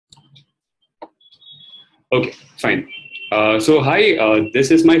Okay, fine. Hi, this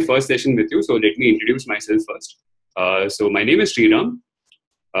is my first session with you. So let me introduce myself first. So my name is Sriram.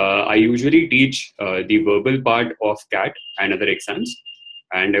 I usually teach the verbal part of CAT and other exams.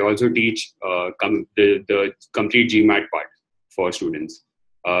 And I also teach the complete GMAT part for students.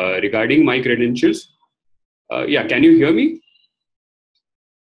 Regarding my credentials, yeah, can you hear me?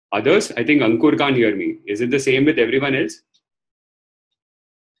 Others? I think Ankur can't hear me. Is it the same with everyone else?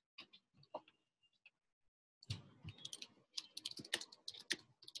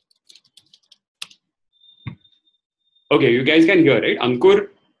 Okay, you guys can hear, right? Ankur,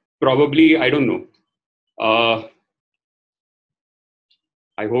 probably, I don't know.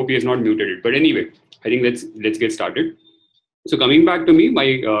 I hope he has not muted it. But anyway, I think let's get started. So coming back to me,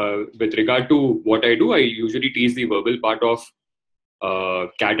 with regard to what I do, I usually teach the verbal part of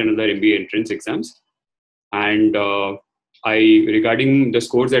CAT and other MBA entrance exams. And regarding the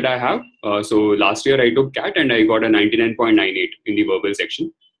scores that I have, so last year I took CAT and I got a 99.98 in the verbal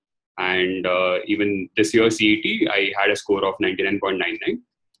section. And even this year CET, I had a score of 99.99.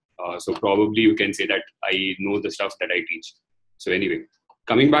 So probably you can say that I know the stuff that I teach. So anyway,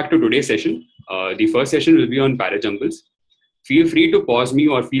 coming back to today's session, the first session will be on Parajumbles. Feel free to pause me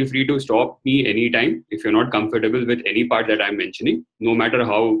or feel free to stop me anytime if you're not comfortable with any part that I'm mentioning, no matter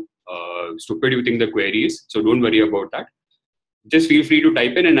how stupid you think the query is. So don't worry about that. Just feel free to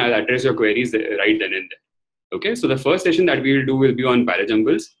type in and I'll address your queries right then and there. Okay, so the first session that we will do will be on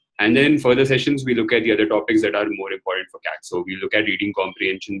Parajumbles. And then in further sessions, we look at the other topics that are more important for CAT. So we look at reading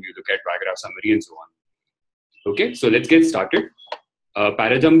comprehension, we look at paragraph summary and so on. Okay, so let's get started.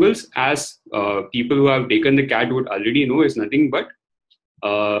 Parajumbles, as people who have taken the CAT would already know, is nothing but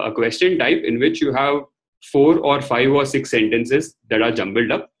a question type in which you have 4 or 5 or 6 sentences that are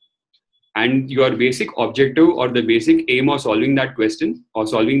jumbled up. And your basic objective or the basic aim of solving that question or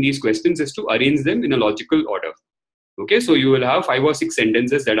solving these questions is to arrange them in a logical order. Okay, so you will have 5 or 6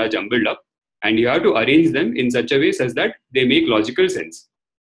 sentences that are jumbled up and you have to arrange them in such a way such that they make logical sense.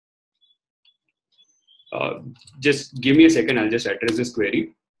 Just give me a second, I'll just address this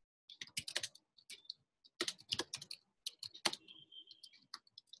query.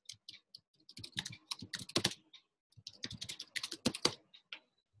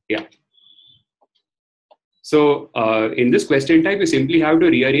 Yeah. So in this question type, you simply have to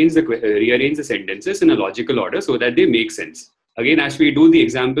rearrange the sentences in a logical order so that they make sense. Again, as we do the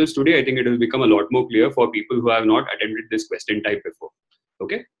examples today, I think it will become a lot more clear for people who have not attempted this question type before.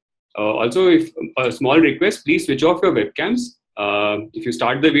 Okay. Also, if a small request, please switch off your webcams. If you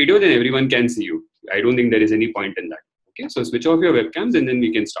start the video, then everyone can see you. I don't think there is any point in that. Okay, so switch off your webcams and then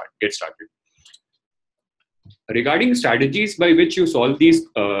we can get started. Regarding strategies by which you solve these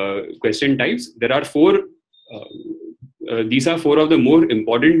question types, there are 4. These are 4 of the more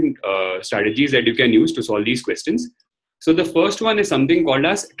important strategies that you can use to solve these questions. So the first one is something called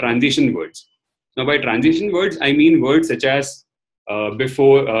as transition words. Now by transition words, I mean words such as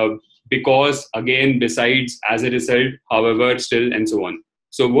before, because, again, besides, as a result, however, still, and so on.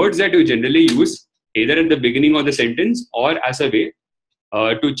 So words that you generally use either at the beginning of the sentence or as a way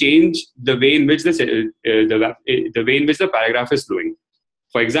to change the way in which the way in which the paragraph is flowing.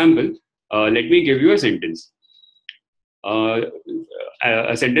 For example, let me give you a sentence.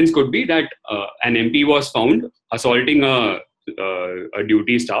 A sentence could be that an MP was found assaulting a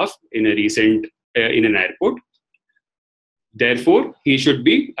duty staff in an airport. Therefore, he should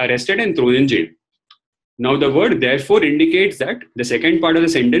be arrested and thrown in jail. Now, the word therefore indicates that the second part of the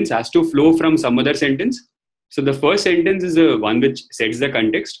sentence has to flow from some other sentence. So the first sentence is the one which sets the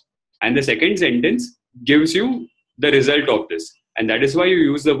context, and the second sentence gives you the result of this. And that is why you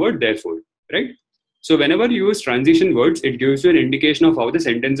use the word therefore, right? So whenever you use transition words, it gives you an indication of how the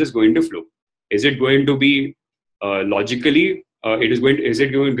sentence is going to flow. Is it going to be logically, is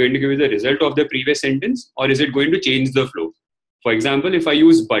it going to give you the result of the previous sentence, or is it going to change the flow? For example, if I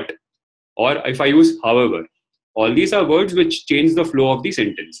use but, or if I use however, all these are words which change the flow of the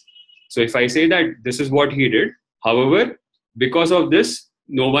sentence. So if I say that this is what he did, however, because of this,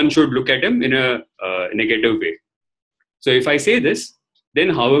 no one should look at him in a negative way. So if I say this,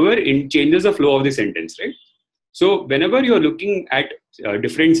 then however, it changes the flow of the sentence, right? So whenever you're looking at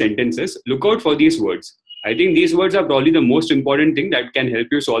different sentences, look out for these words. I think these words are probably the most important thing that can help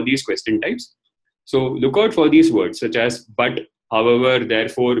you solve these question types. So look out for these words such as but, however,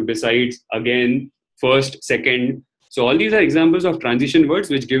 therefore, besides, again, first, second. So all these are examples of transition words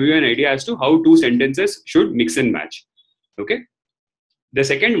which give you an idea as to how 2 sentences should mix and match. Okay. The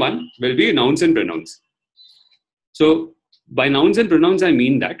second one will be nouns and pronouns. So by nouns and pronouns, I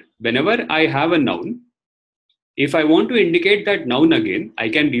mean that whenever I have a noun, if I want to indicate that noun again, I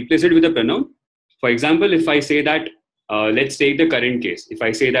can replace it with a pronoun. For example, if I say that, let's take the current case. If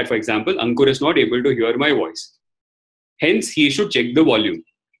I say that, for example, Ankur is not able to hear my voice, hence he should check the volume.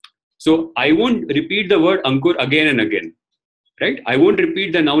 So I won't repeat the word Ankur again and again, right? I won't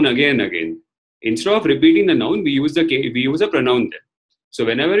repeat the noun again and again. Instead of repeating the noun, we use a pronoun there. So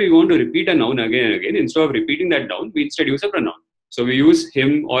whenever we want to repeat a noun again and again, instead of repeating that noun, we instead use a pronoun. So we use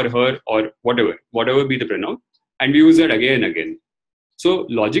him or her or whatever be the pronoun, and we use that again and again. So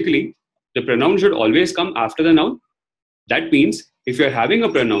logically, the pronoun should always come after the noun. That means if you're having a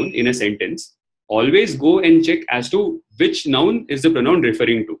pronoun in a sentence, always go and check as to which noun is the pronoun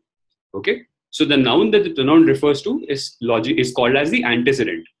referring to. Okay. So the noun that the pronoun refers to is called as the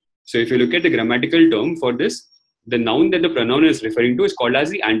antecedent. So if you look at the grammatical term for this, the noun that the pronoun is referring to is called as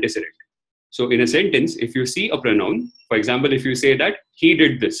the antecedent. So in a sentence, if you see a pronoun, for example, if you say that he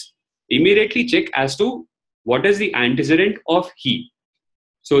did this, immediately check as to what is the antecedent of he.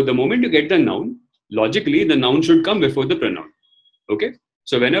 So the moment you get the noun, logically the noun should come before the pronoun. Okay.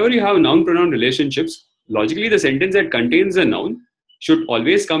 So whenever you have noun-pronoun relationships, logically the sentence that contains the noun should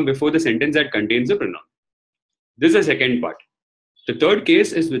always come before the sentence that contains the pronoun. This is the second part. The third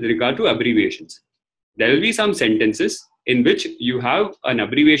case is with regard to abbreviations. There will be some sentences in which you have an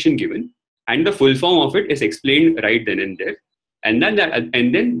abbreviation given and the full form of it is explained right then and there. And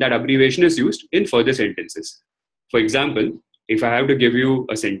then that abbreviation is used in further sentences. For example, if I have to give you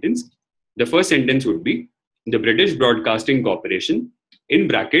a sentence, the first sentence would be, the British Broadcasting Corporation, in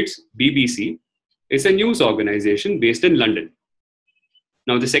brackets BBC, is a news organization based in London.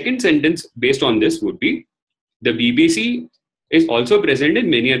 Now, the second sentence based on this would be, the BBC is also present in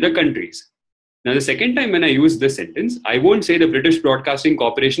many other countries. Now, the second time when I use this sentence, I won't say the British Broadcasting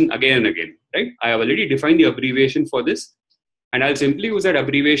Corporation again and again, right? I have already defined the abbreviation for this, and I'll simply use that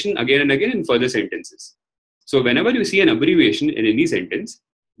abbreviation again and again in further sentences. So whenever you see an abbreviation in any sentence,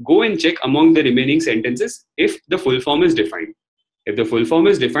 go and check among the remaining sentences if the full form is defined. If the full form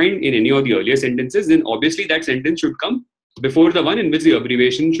is defined in any of the earlier sentences, then obviously that sentence should come before the one in which the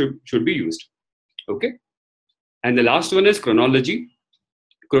abbreviation should be used. Okay. And the last one is chronology.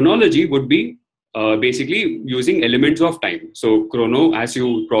 Chronology would be basically using elements of time. So chrono, as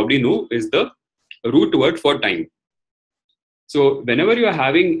you probably know, is the root word for time. So whenever you are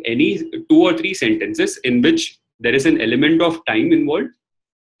having any 2 or 3 sentences in which there is an element of time involved,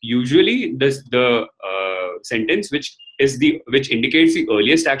 usually the sentence which indicates the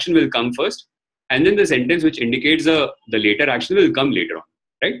earliest action will come first, and then the sentence which indicates the later action will come later on,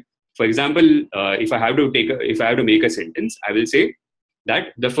 right? For example, if I have to make a sentence, I will say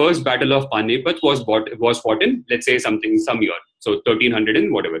that the first battle of Panipat was fought in, let's say, some year, so 1300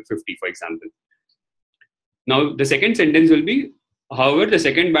 and whatever 50, for example. Now the second sentence will be, however, the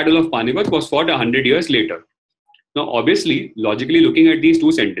second battle of Panipat was fought 100 years later. Now, obviously, logically looking at these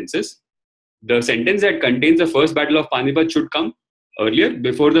two sentences, the sentence that contains the first battle of Panipat should come earlier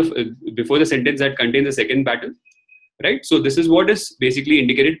before the sentence that contains the second battle, right? So this is what is basically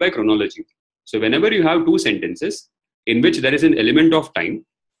indicated by chronology. So whenever you have two sentences in which there is an element of time,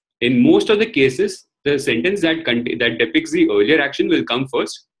 in most of the cases, the sentence that depicts the earlier action will come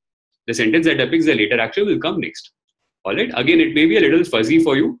first. The sentence that depicts the later action will come next. All right. Again, it may be a little fuzzy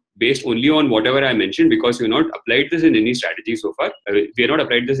for you based only on whatever I mentioned, because you've not applied this in any strategy so far. We have not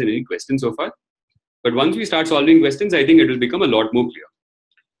applied this in any question so far. But once we start solving questions, I think it will become a lot more clear.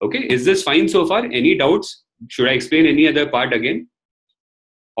 Okay. Is this fine so far? Any doubts? Should I explain any other part again?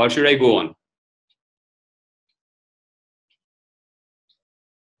 Or should I go on?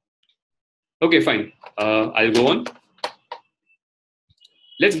 Okay, fine. I'll go on.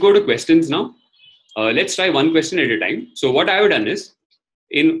 Let's go to questions now. Let's try one question at a time. So what I have done is,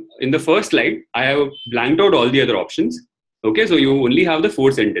 in the first slide, I have blanked out all the other options. Okay, so you only have the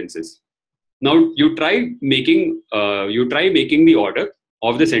 4 sentences. Now you try making the order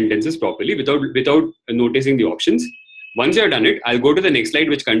of the sentences properly without noticing the options. Once you have done it, I'll go to the next slide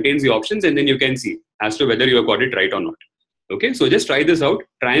which contains the options, and then you can see as to whether you have got it right or not. Okay, so just try this out.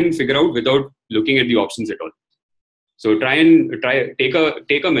 Try and figure out without looking at the options at all. So take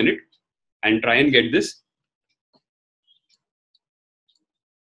a minute and try and get this.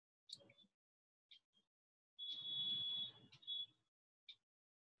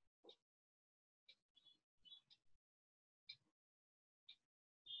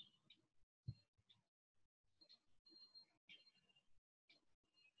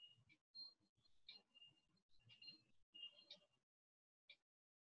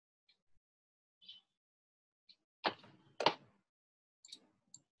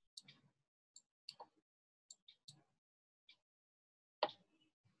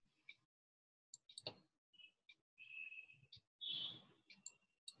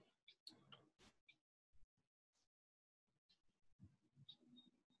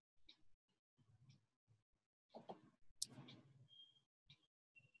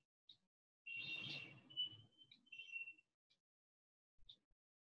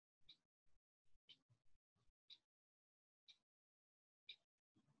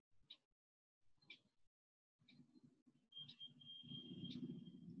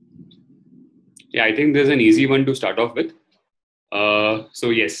 Yeah, I think there's an easy one to start off with. So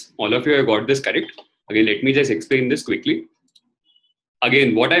yes, all of you have got this correct. Again, let me just explain this quickly.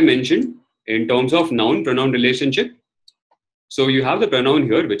 Again, what I mentioned in terms of noun-pronoun relationship. So you have the pronoun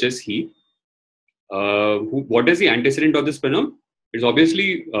here, which is he. What is the antecedent of this pronoun? It's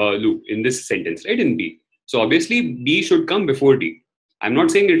obviously Lu in this sentence, right? In B. So obviously B should come before D. I'm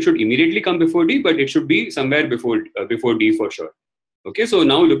not saying it should immediately come before D, but it should be somewhere before D for sure. Okay, so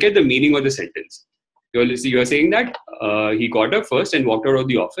now look at the meaning of the sentence. You're saying that he got up first and walked out of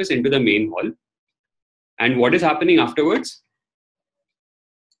the office into the main hall. And what is happening afterwards?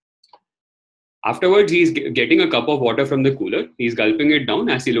 Afterwards, he's getting a cup of water from the cooler. He's gulping it down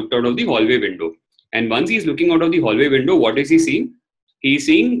as he looked out of the hallway window. And once he's looking out of the hallway window, what is he seeing? He's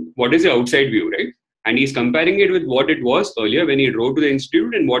seeing what is the outside view, right? And he's comparing it with what it was earlier when he drove to the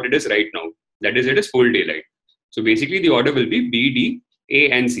institute and what it is right now. That is, it is full daylight. So basically, the order will be B, D,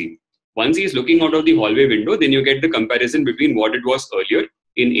 A, and C. Once he's looking out of the hallway window, then you get the comparison between what it was earlier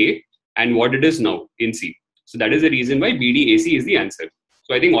in A and what it is now in C. So that is the reason why BDAC is the answer.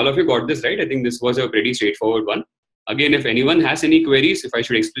 So I think all of you got this right. I think this was a pretty straightforward one. Again, if anyone has any queries, if I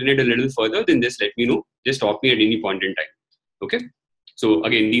should explain it a little further, then just let me know. Just stop me at any point in time. Okay. So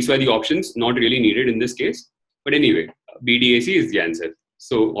again, these were the options not really needed in this case. But anyway, BDAC is the answer.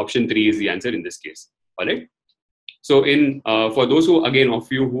 So option 3 is the answer in this case. All right. So in for those who, again,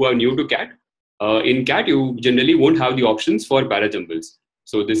 of you who are new to CAT, in CAT, you generally won't have the options for parajumbles.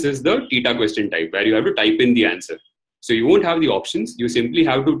 So this is the theta question type where you have to type in the answer. So you won't have the options. You simply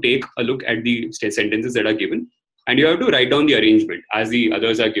have to take a look at the sentences that are given, and you have to write down the arrangement as the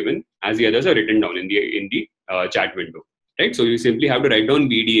others are given, as the others are written down in the chat window. Right. So you simply have to write down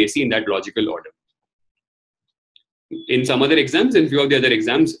BDAC in that logical order. In some other exams, in few of the other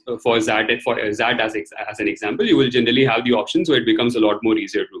exams for ZAT as an example, you will generally have the option, so it becomes a lot more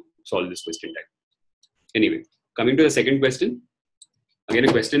easier to solve this question type. Anyway, coming to the second question, again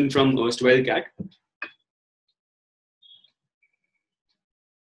a question from erstwhile CAT.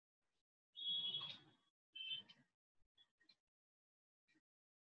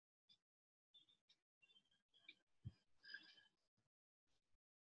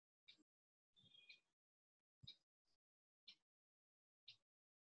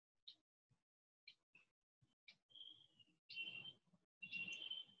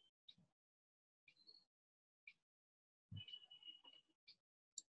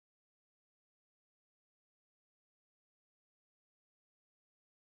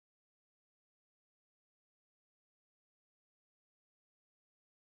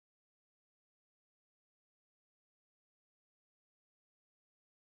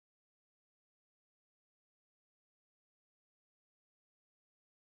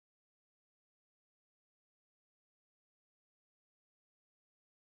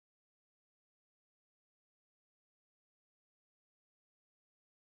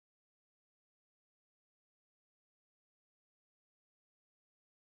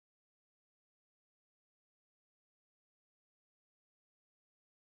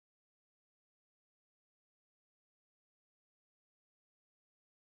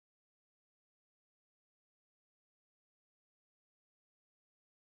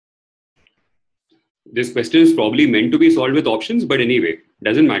 This question is probably meant to be solved with options, but anyway,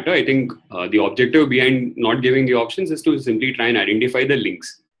 doesn't matter. I think the objective behind not giving the options is to simply try and identify the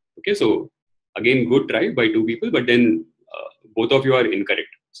links. Okay, so again, good try by two people, but then both of you are incorrect.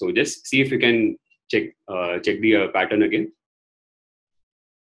 So just see if you can check the pattern again.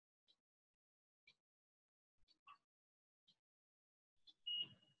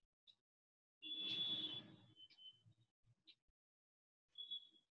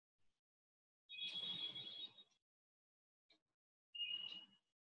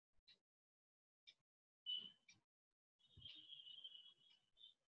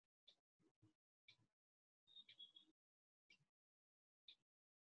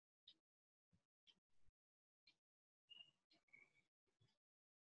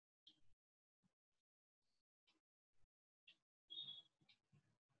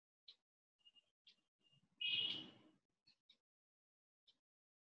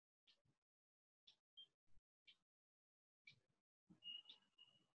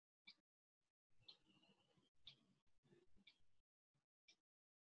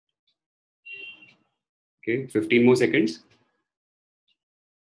 Okay, 15 more seconds.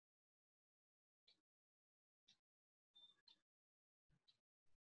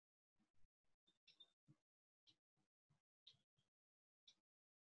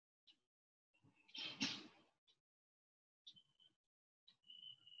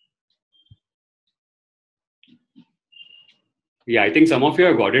 Yeah, I think some of you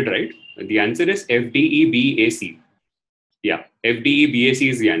have got it right. The answer is FDEBAC. Yeah, FDEBAC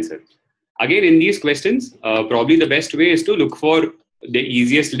is the answer. Again, in these questions, probably the best way is to look for the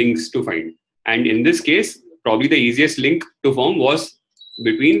easiest links to find. And in this case, probably the easiest link to form was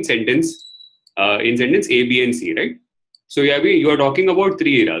between in sentence A, B, and C, right? So you are talking about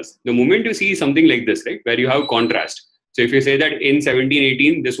three eras. The moment you see something like this, right, where you have contrast. So if you say that in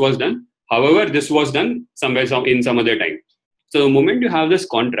 1718 this was done, however, this was done in some other time. So the moment you have this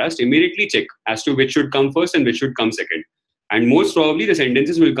contrast, immediately check as to which should come first and which should come second. And most probably the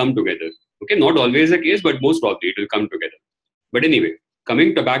sentences will come together. Okay, not always the case, but most probably it will come together. But anyway,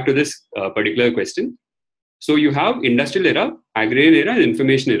 back to this particular question. So you have industrial era, agrarian era, and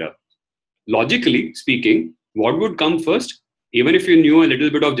information era. Logically speaking, what would come first, even if you knew a little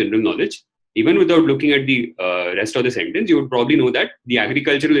bit of general knowledge, even without looking at the rest of the sentence, you would probably know that the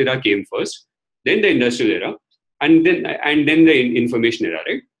agricultural era came first, then the industrial era, and then the information era,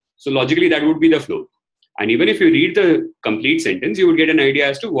 right? So logically, that would be the flow. And even if you read the complete sentence, you would get an idea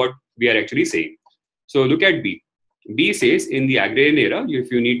as to what we are actually saying. So look at B. B says in the agrarian era,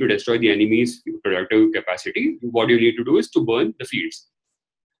 if you need to destroy the enemy's productive capacity, what you need to do is to burn the fields.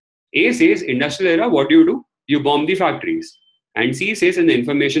 A says industrial era, what do? You bomb the factories. And C says in the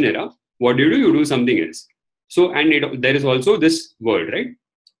information era, what do? You do something else. So, and there is also this word, right?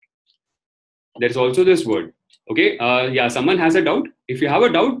 There's also this word. Okay, yeah, someone has a doubt. If you have a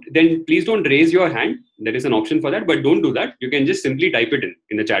doubt, then please don't raise your hand. There is an option for that, but don't do that. You can just simply type it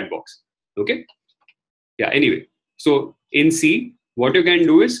in the chat box. Okay. Yeah, anyway. So in C, what you can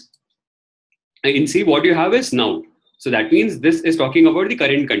do is, in C, what you have is now. So that means this is talking about the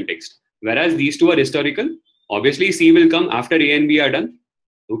current context. Whereas these two are historical. Obviously, C will come after A and B are done.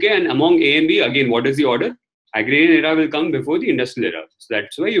 Okay, and among A and B, again, what is the order? Agrarian era will come before the industrial era. So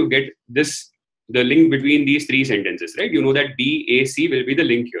that's why you get the link between these three sentences, right? You know that D, A, C will be the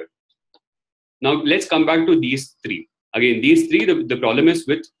link here. Now, let's come back to these three. Again, these three, the problem is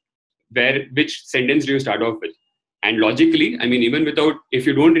with which sentence do you start off with? And logically, I mean, even if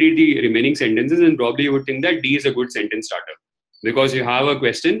you don't read the remaining sentences, then probably you would think that D is a good sentence starter because you have a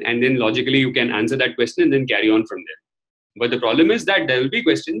question and then logically you can answer that question and then carry on from there. But the problem is that there will be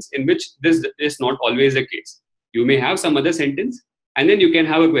questions in which this is not always the case. You may have some other sentence and then you can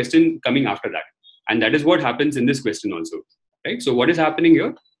have a question coming after that. And that is what happens in this question also, right? So what is happening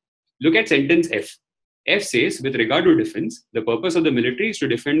here? Look at sentence F. F says, with regard to defense, the purpose of the military is to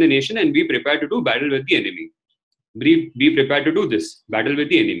defend the nation and be prepared to do battle with the enemy. Be prepared to do this, battle with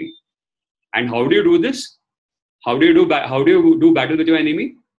the enemy. And how do you do this? How do you do battle with your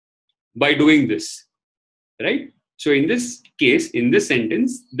enemy? By doing this, right? So in this case, in this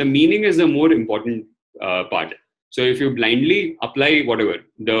sentence, the meaning is the more important part. So if you blindly apply whatever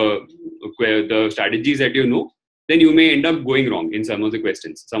the strategies that you know, then you may end up going wrong in some of the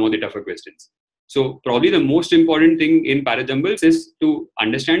questions, some of the tougher questions. So probably the most important thing in Parajumbles is to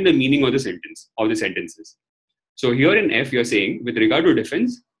understand the meaning of the sentences. So here in F, you're saying, with regard to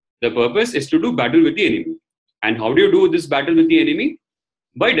defense, the purpose is to do battle with the enemy. And how do you do this battle with the enemy?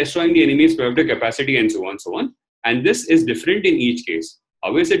 By destroying the enemy's productive capacity and so on, so on. And this is different in each case.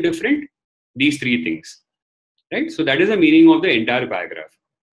 How is it different? These three things, right? So that is the meaning of the entire paragraph.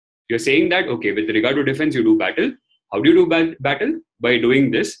 You're saying that, okay, with regard to defense, you do battle. How do you do battle? By doing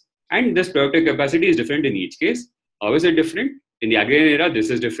this. And this productive capacity is different in each case. How is it different? In the agrarian era, this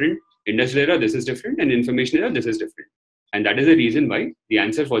is different. Industrial era, this is different. And information era, this is different. And that is the reason why the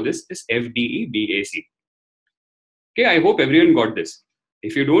answer for this is FDEBAC. Okay, I hope everyone got this.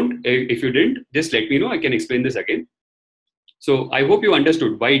 If you didn't, just let me know. I can explain this again. So I hope you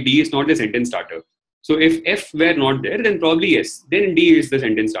understood why D is not the sentence starter. So if F were not there, then probably yes. Then D is the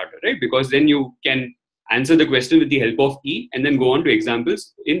sentence starter, right? Because then you can answer the question with the help of E and then go on to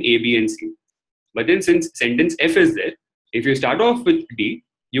examples in A, B, and C. But then since sentence F is there, if you start off with D,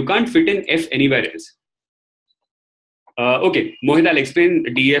 you can't fit in F anywhere else. Okay, Mohit, I'll explain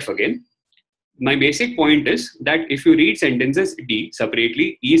DF again. My basic point is that if you read sentences D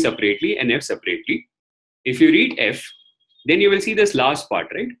separately, E separately, and F separately, if you read F, then you will see this last part,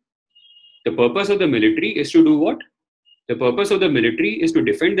 right? The purpose of the military is to do what? The purpose of the military is to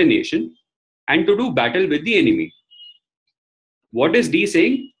defend the nation and to do battle with the enemy. What is D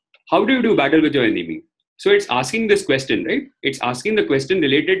saying? How do you do battle with your enemy? So it's asking this question, right? It's asking the question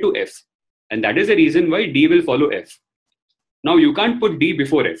related to F. And that is the reason why D will follow F. Now you can't put D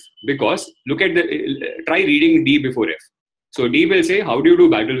before F because look at try reading D before F. So D will say, how do you do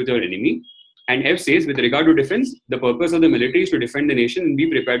battle with your enemy? And F says, with regard to defense, the purpose of the military is to defend the nation and be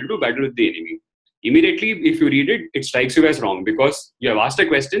prepared to do battle with the enemy. Immediately, if you read it, it strikes you as wrong because you have asked a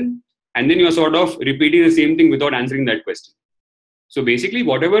question and then you are sort of repeating the same thing without answering that question. So basically,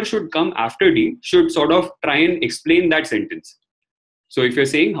 whatever should come after D should sort of try and explain that sentence. So if you're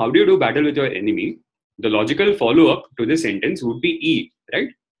saying, how do you do battle with your enemy? The logical follow-up to this sentence would be E, right?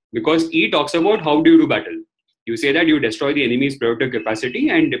 Because E talks about how do you do battle. You say that you destroy the enemy's productive capacity,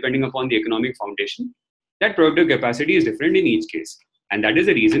 and depending upon the economic foundation, that productive capacity is different in each case. And that is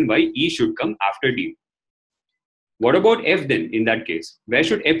the reason why E should come after D. What about F then in that case? Where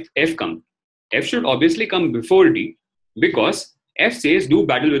should F come? F should obviously come before D, because F says do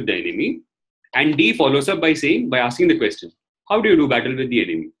battle with the enemy, and D follows up by asking the question, how do you do battle with the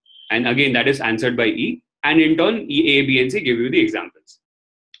enemy? And again, that is answered by E, and in turn, E, A, B, and C give you the examples,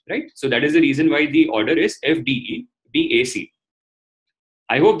 right? So that is the reason why the order is F, D, E, B, A, C.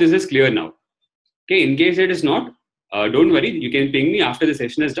 I hope this is clear now. Okay, in case it is not, don't worry, you can ping me after the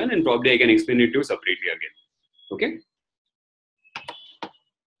session is done, and probably I can explain it to you separately again. Okay,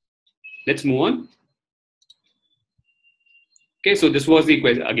 let's move on. Okay, so this was the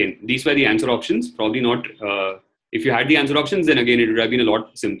question. Again, these were the answer options. Probably not, if you had the answer options, then again, it would have been a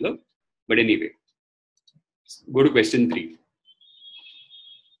lot simpler. But anyway, go to question 3.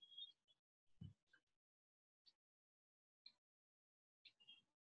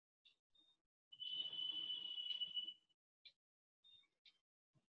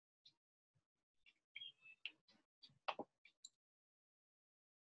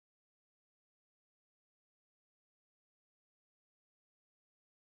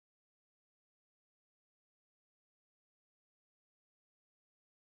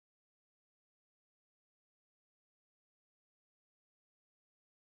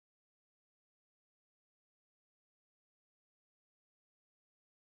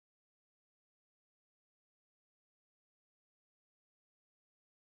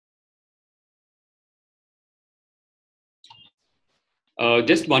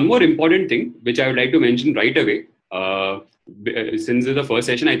 Just one more important thing, which I would like to mention right away. Since it's the first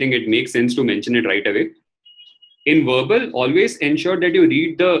session, I think it makes sense to mention it right away. In verbal, always ensure that you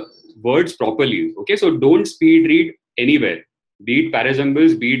read the words properly. Okay, so don't speed read anywhere. Be it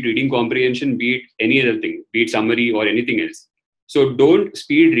Parajumbles, be it reading comprehension, be it any other thing, be it summary or anything else. So don't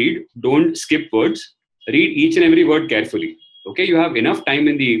speed read, don't skip words. Read each and every word carefully. Okay, you have enough time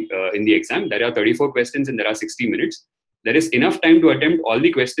in the exam. There are 34 questions and there are 60 minutes. There is enough time to attempt all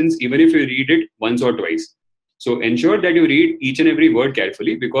the questions, even if you read it once or twice. So ensure that you read each and every word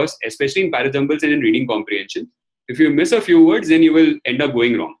carefully, because especially in Parajumbles and in reading comprehension, if you miss a few words, then you will end up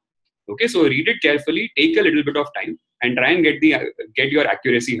going wrong. Okay, so read it carefully, take a little bit of time, and try and get your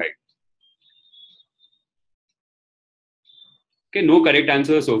accuracy high. Okay, no correct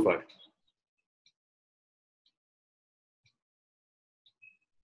answer so far.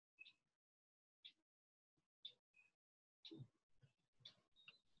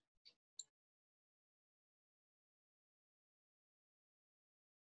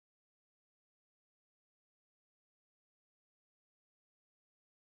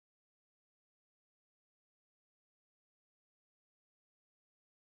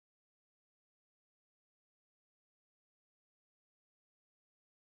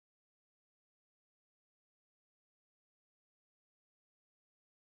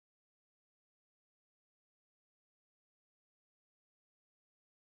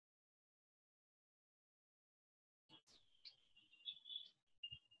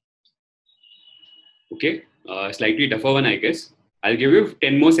 Okay, slightly tougher one, I guess. I'll give you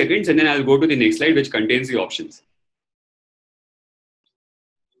 10 more seconds and then I'll go to the next slide, which contains the options.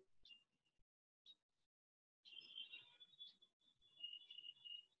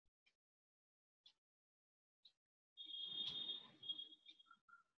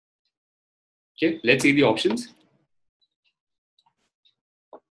 Okay, let's see the options.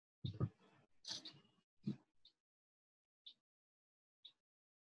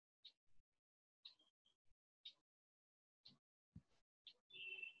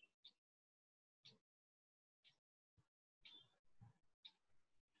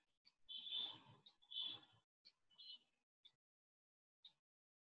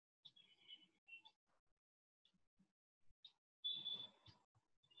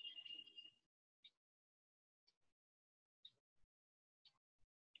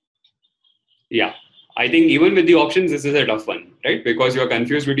 Yeah, I think even with the options, this is a tough one, right? Because you're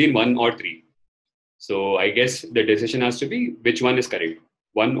confused between 1 or 3. So I guess the decision has to be which one is correct,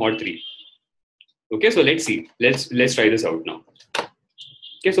 1 or 3. Okay, so let's see. Let's try this out now.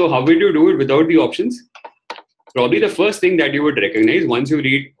 Okay, so how would you do it without the options? Probably the first thing that you would recognize once you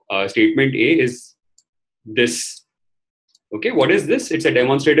read statement A is this. Okay, what is this? It's a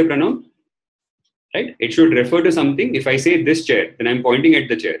demonstrative pronoun, right? It should refer to something. If I say this chair, then I'm pointing at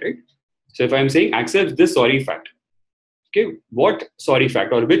the chair, right? So if I'm saying accepts this sorry fact, Okay, what sorry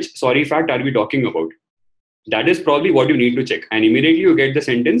fact or which sorry fact are we talking about? That is probably what you need to check. And immediately you get the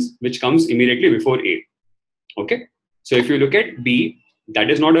sentence which comes immediately before A. Okay. So if you look at B, that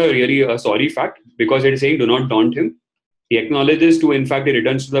is not a sorry fact because it is saying do not daunt him. He acknowledges to, in fact, he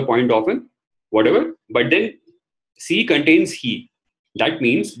returns to the point often, whatever. But then C contains he. That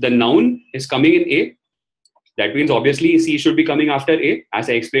means the noun is coming in A. That means obviously C should be coming after A, as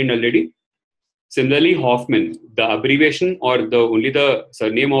I explained already. Similarly, Hoffman, the abbreviation or the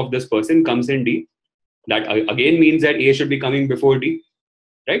surname of this person comes in D. That again means that A should be coming before D,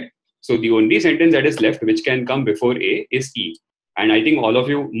 right? So the only sentence that is left which can come before A is E. And I think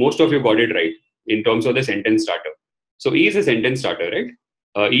most of you got it right in terms of the sentence starter. So E is a sentence starter,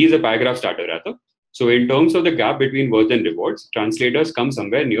 right? E is a paragraph starter rather. So in terms of the gap between words and rewards, translators come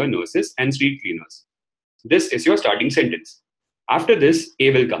somewhere near nurses and street cleaners. This is your starting sentence. After this,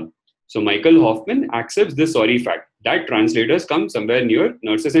 A will come. So Michael Hoffman accepts this sorry fact that translators come somewhere near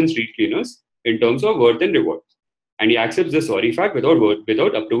nurses and street cleaners in terms of worth and reward. And he accepts the sorry fact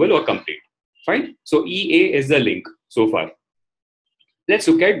without approval or complaint. Fine. So EA is the link so far. Let's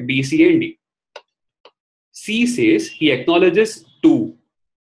look at B, C, and D. C says he acknowledges to.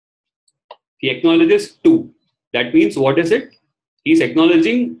 He acknowledges to. That means what is it? He's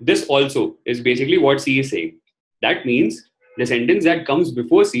acknowledging this also is basically what C is saying. That means the sentence that comes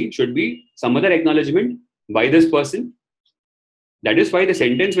before C should be some other acknowledgement by this person. That is why the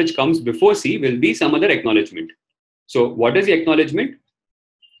sentence which comes before C will be some other acknowledgement. So what is the acknowledgement?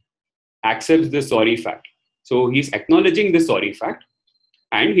 Accepts the sorry fact. So he's acknowledging the sorry fact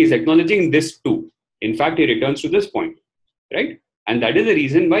and he's acknowledging this too. In fact, he returns to this point, right? And that is the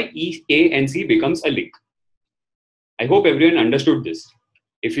reason why E, A, and C becomes a link. I hope everyone understood this.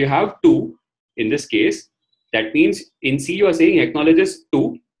 If you have two in this case, that means in C you are saying he acknowledges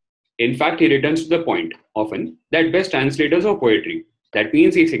two. In fact, he returns to the point often that best translators of poetry. That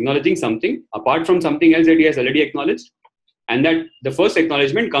means he's acknowledging something apart from something else that he has already acknowledged. And that the first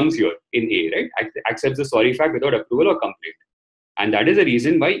acknowledgement comes here in A, right? Accepts the sorry fact without approval or complaint. And that is the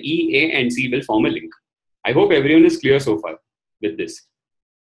reason why E, A, and C will form a link. I hope everyone is clear so far with this.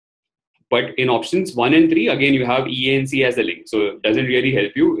 But in options 1 and 3, again, you have E, A, and C as a link. So it doesn't really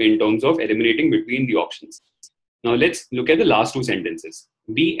help you in terms of eliminating between the options. Now let's look at the last two sentences,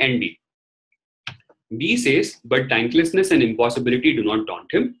 B and D. B says, but thanklessness and impossibility do not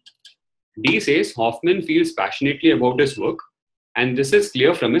daunt him. D says, Hoffman feels passionately about his work, and this is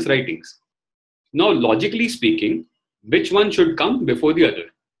clear from his writings. Now, logically speaking, which one should come before the other?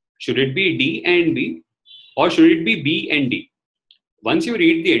 Should it be D and B, or should it be B and D? Once you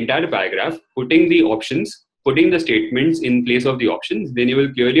read the entire paragraph, putting the options, putting the statements in place of the options, then you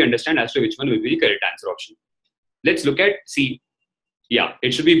will clearly understand as to which one will be the correct answer option. Let's look at C. Yeah,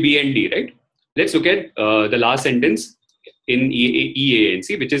 it should be B and D, right? Let's look at the last sentence in E, A, and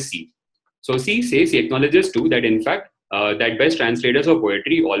C, which is C. So C says he acknowledges too that in fact, that best translators of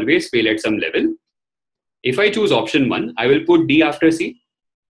poetry always fail at some level. If I choose option 1, I will put D after C.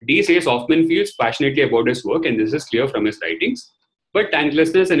 D says Hoffman feels passionately about his work, and this is clear from his writings. But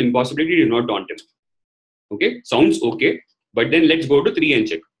thanklessness and impossibility do not daunt him. Okay, sounds okay. But then let's go to 3 and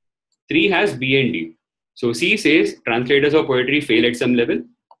check. 3 has B and D. So C says translators of poetry fail at some level,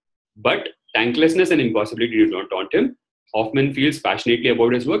 but thanklessness and impossibility do not daunt him. Hoffman feels passionately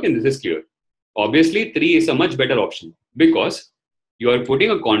about his work, and this is clear. Obviously, 3 is a much better option because you are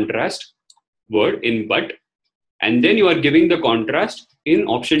putting a contrast word in but, and then you are giving the contrast in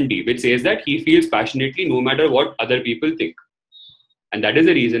option D, which says that he feels passionately no matter what other people think. And that is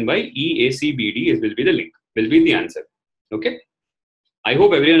the reason why EACBD will be the link, will be the answer. Okay. I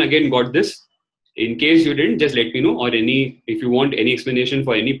hope everyone again got this. In case you didn't, just let me know, or if you want any explanation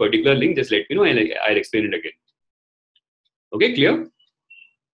for any particular link, just let me know and I'll explain it again. Okay, clear?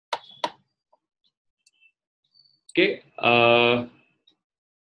 Okay.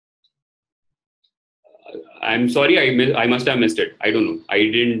 I'm sorry, I must have missed it. I don't know.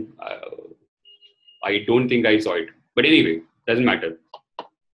 I don't think I saw it. But anyway, doesn't matter.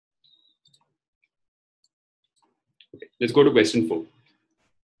 Okay, let's go to question 4.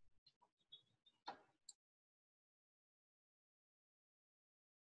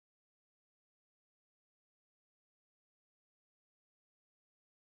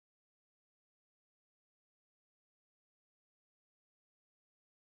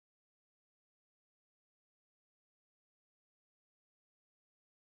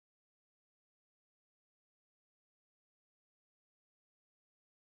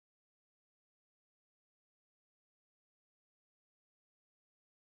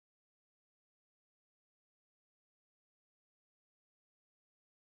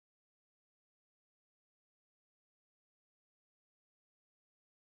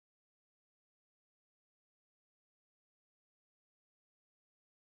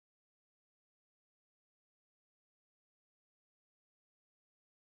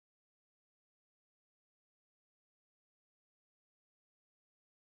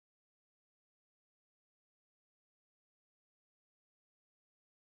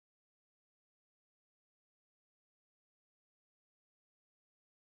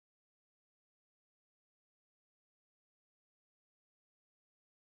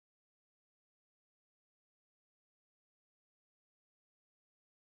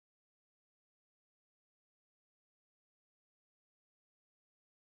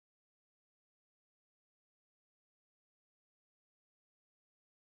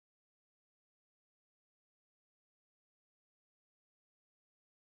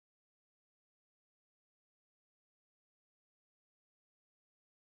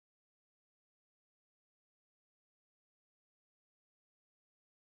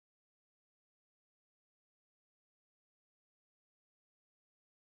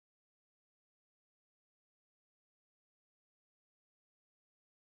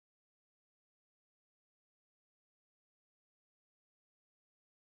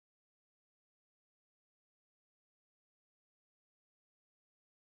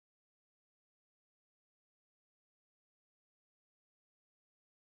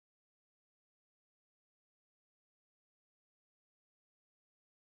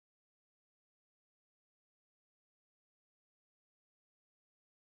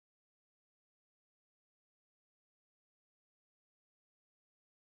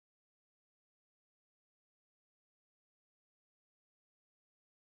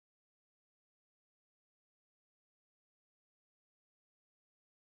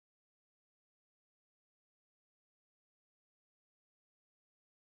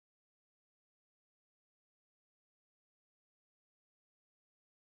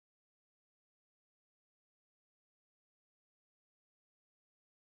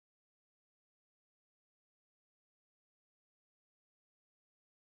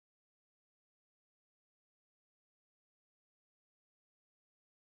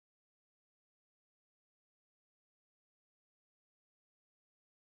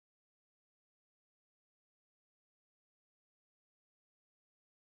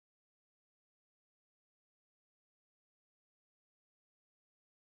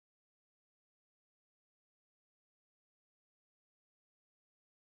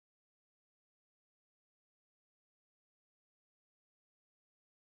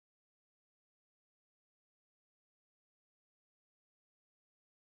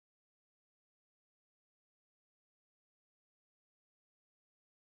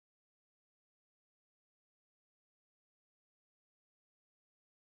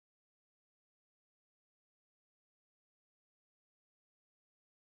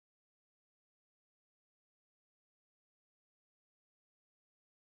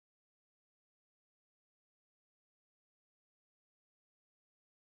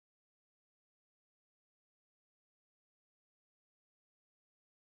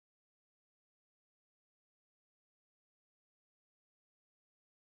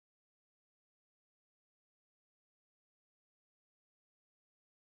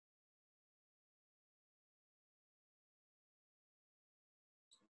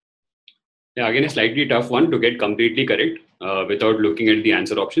 Yeah, again, a slightly tough one to get completely correct without looking at the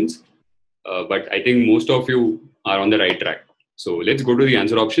answer options. But I think most of you are on the right track. So let's go to the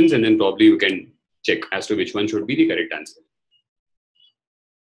answer options and then probably you can check as to which one should be the correct answer.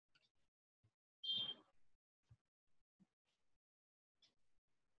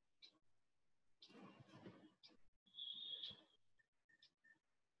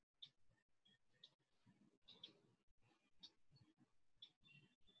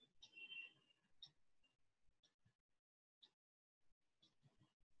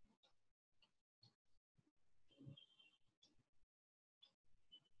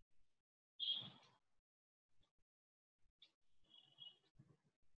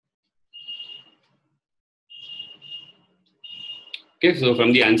 Okay, so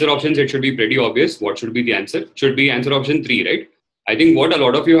from the answer options, it should be pretty obvious what should be the answer. Should be answer option 3, right? I think what a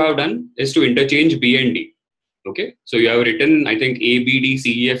lot of you have done is to interchange B and D. Okay, so you have written, I think, A, B, D,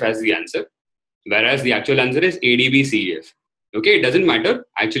 C, E, F as the answer, whereas the actual answer is A, D, B, C, E, F. Okay, it doesn't matter.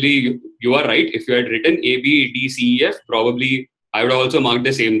 Actually, you are right. If you had written A, B, D, C, E, F, probably I would also mark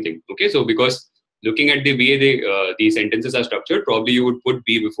the same thing. Okay, so because looking at the way the sentences are structured, probably you would put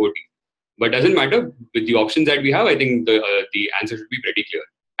B before D. But doesn't matter with the options that we have. I think the answer should be pretty clear.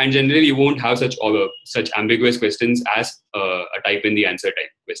 And generally, you won't have such ambiguous questions as a type in the answer type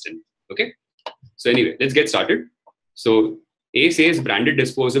question. Okay. So anyway, let's get started. So A says branded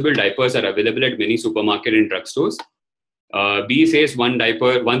disposable diapers are available at many supermarket and drugstores. B says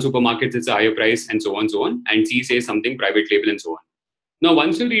one supermarket is a higher price, and so on, so on. And C says something private label and so on. Now,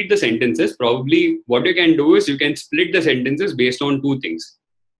 once you read the sentences, probably what you can do is you can split the sentences based on two things.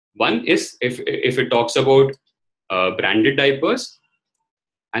 One is if it talks about branded diapers,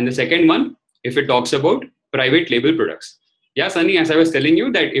 and the second one if it talks about private label products. Yeah, Sunny, as I was telling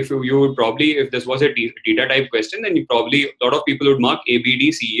you that if you would probably, if this was a Theta type question, then you probably, a lot of people would mark A, B,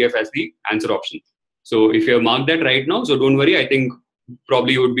 D, C, E, F as the answer option. So if you have marked that right now, so don't worry, I think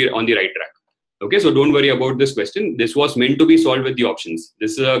probably you would be on the right track. Okay, so don't worry about this question. This was meant to be solved with the options.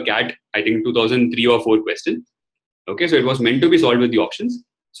 This is a CAT, I think 2003 or 4 question. Okay, so it was meant to be solved with the options.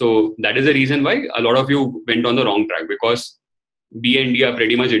 So that is the reason why a lot of you went on the wrong track, because B and D are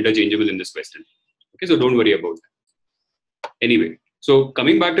pretty much interchangeable in this question. Okay, so don't worry about that. Anyway, so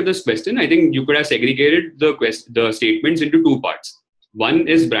coming back to this question, I think you could have segregated the statements into two parts. One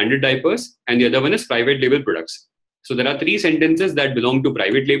is branded diapers and the other one is private label products. So there are three sentences that belong to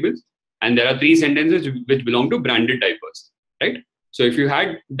private labels and there are three sentences which belong to branded diapers, right? So if you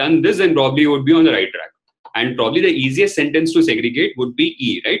had done this, then probably you would be on the right track. And probably the easiest sentence to segregate would be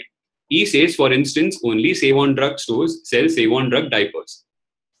E, right? E says, for instance, only Save on Drug stores sell Save on Drug diapers.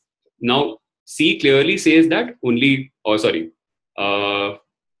 Now, C clearly says that only, or sorry, uh,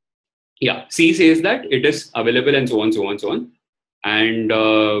 yeah, C says that it is available and so on, so on, so on. And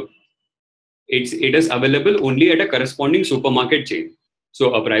it is available only at a corresponding supermarket chain.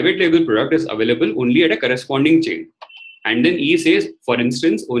 So a private label product is available only at a corresponding chain. And then E says, for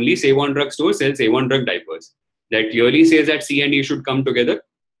instance, only Save on Drug stores sell Save on Drug diapers. That clearly says that C and E should come together,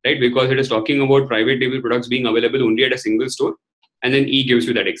 right? Because it is talking about private label products being available only at a single store. And then E gives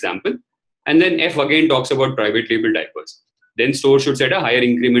you that example. And then F again talks about private label diapers. Then store should set a higher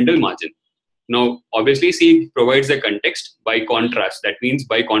incremental margin. Now, obviously, C provides the context by contrast. That means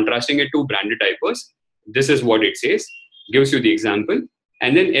by contrasting it to branded diapers, this is what it says, gives you the example.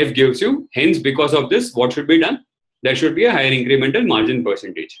 And then F gives you, hence, because of this, what should be done? There should be a higher incremental margin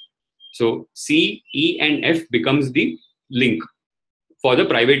percentage. So C, E, and F becomes the link for the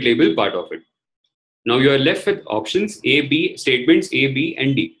private label part of it. Now you are left with options A, B, statements A, B,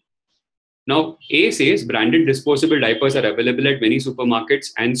 and D. Now A says branded disposable diapers are available at many supermarkets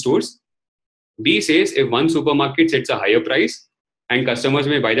and stores. B says if one supermarket sets a higher price and customers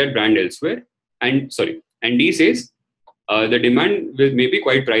may buy that brand elsewhere. And D says the demand may be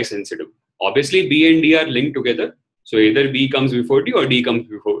quite price sensitive. Obviously, B and D are linked together. So either B comes before D or D comes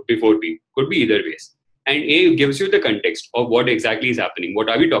before B. Could be either ways. And A gives you the context of what exactly is happening. What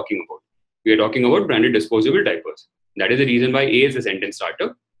are we talking about? We are talking about branded disposable diapers. That is the reason why A is the sentence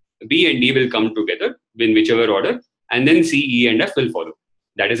starter. B and D will come together in whichever order, and then C, E, and F will follow.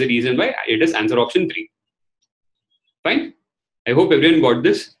 That is the reason why it is answer option 3. Fine. I hope everyone got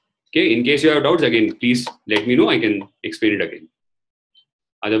this. Okay. In case you have doubts, again, please let me know. I can explain it again.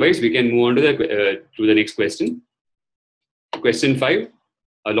 Otherwise, we can move on to the next question. Question 5,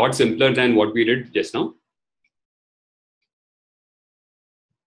 a lot simpler than what we did just now.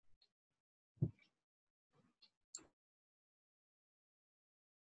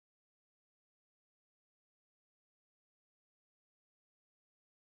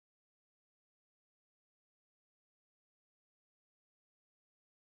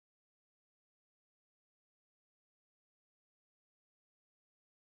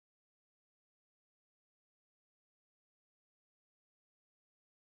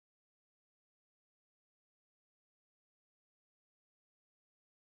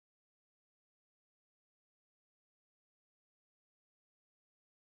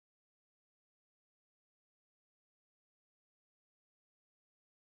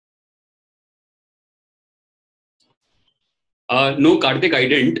 No, Karthik, I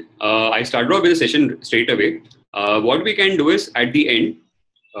didn't. I started off with the session straight away. What we can do is at the end,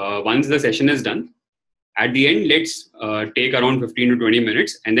 once the session is done, at the end, let's take around 15 to 20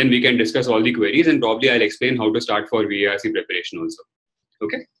 minutes and then we can discuss all the queries and probably I'll explain how to start for VARC preparation also.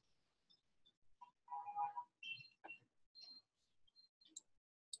 Okay?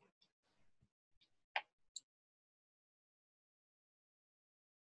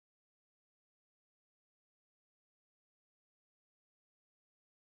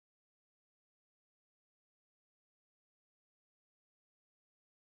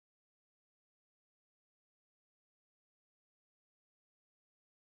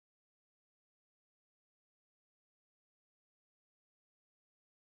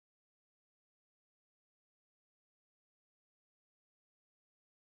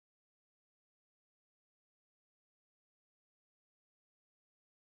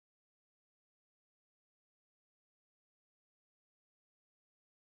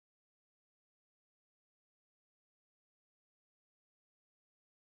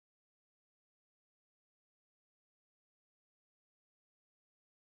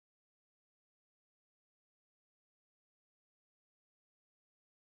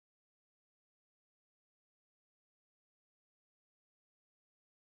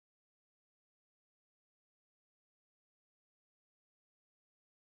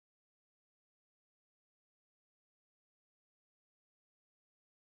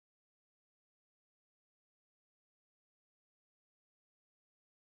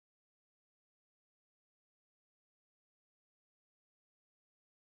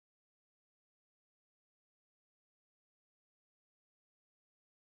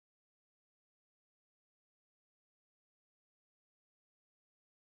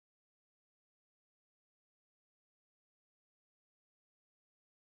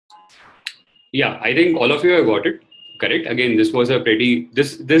 Yeah, I think all of you have got it correct. Again, this was a pretty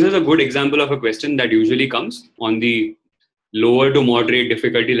this is a good example of a question that usually comes on the lower to moderate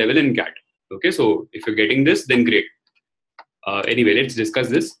difficulty level in CAT. Okay, so if you're getting this, then great. Anyway, let's discuss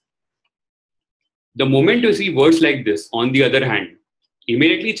this. The moment you see words like this, on the other hand,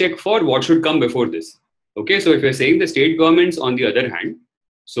 immediately check for what should come before this. Okay, so if you're saying the state governments on the other hand,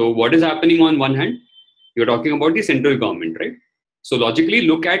 so what is happening on one hand? You're talking about the central government, right? So logically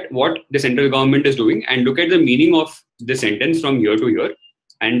look at what the central government is doing and look at the meaning of the sentence from here to here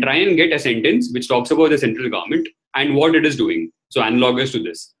and try and get a sentence which talks about the central government and what it is doing. So analogous to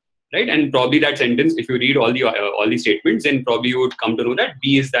this, right? And probably that sentence, if you read all the statements, then probably you would come to know that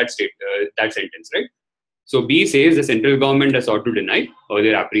B is that sentence, right? So B says the central government has sought to deny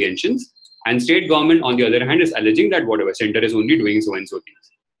earlier apprehensions, and state government, on the other hand, is alleging that whatever center is only doing so and so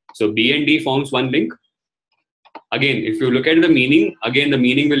things. So B and D forms one link. Again, if you look at the meaning, again the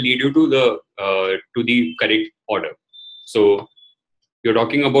meaning will lead you to the correct order. So you're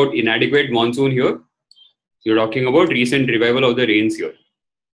talking about inadequate monsoon here. You're talking about recent revival of the rains here.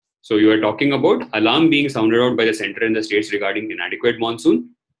 So you are talking about alarm being sounded out by the center and the states regarding inadequate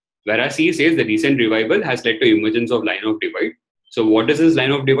monsoon. Whereas C says the recent revival has led to emergence of line of divide. So what is this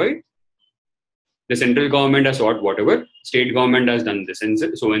line of divide? The central government has sought whatever, state government has done this and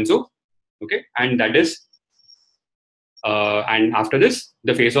so and so. Okay, and that is and after this,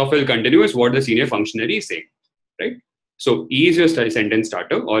 the face-off will continue is what the senior functionary is saying, right? So E is your sentence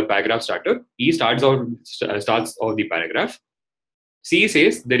starter or paragraph starter. E starts off the paragraph. C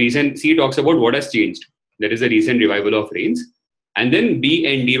says the reason, C talks about what has changed. There is a recent revival of rains. And then B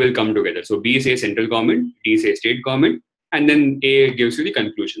and D will come together. So B says central government, D says state government, and then A gives you the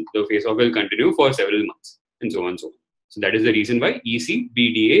conclusion. The face-off will continue for several months, and so on and so on. So that is the reason why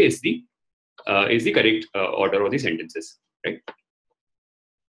ECBDA is the correct order of the sentences, right?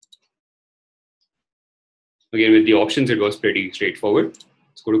 Again, with the options, it was pretty straightforward.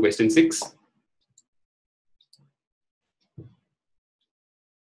 Let's go to question 6.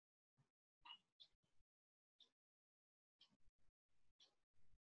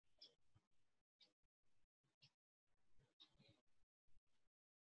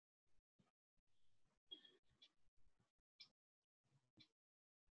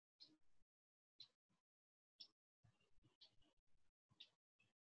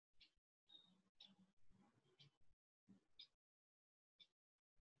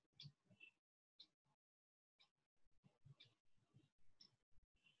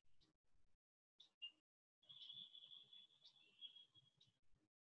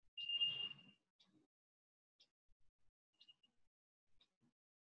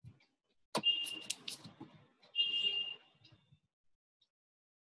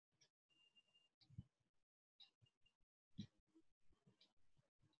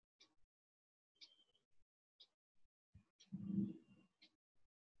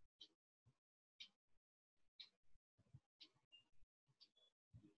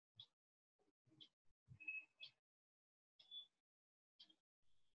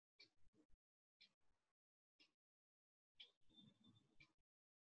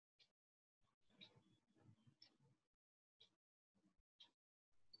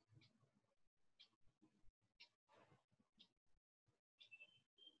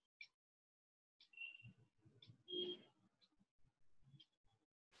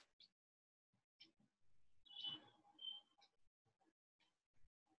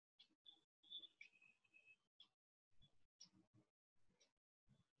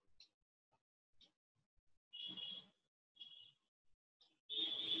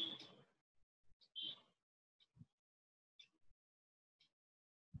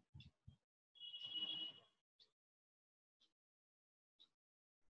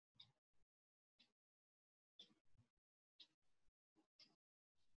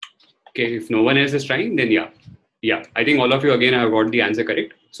 Okay, if no one else is trying, then yeah. Yeah, I think all of you again have got the answer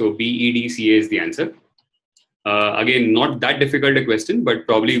correct. So BEDCA is the answer. Again, not that difficult a question, but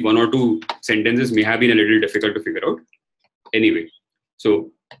probably one or two sentences may have been a little difficult to figure out. Anyway,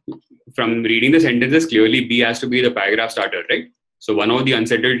 so from reading the sentences, clearly B has to be the paragraph starter, right? So one of the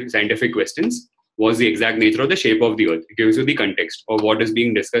unsettled scientific questions was the exact nature of the shape of the earth. It gives you the context of what is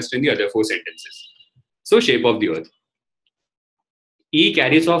being discussed in the other four sentences. So shape of the earth. E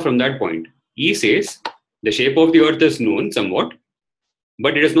carries off from that point. E says the shape of the earth is known somewhat,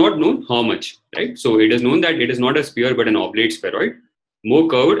 but it is not known how much, right? So it is known that it is not a sphere but an oblate spheroid, more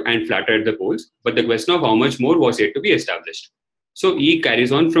curved and flatter at the poles, but the question of how much more was yet to be established. So E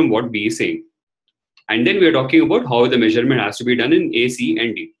carries on from what B is saying. And then we are talking about how the measurement has to be done in A, C,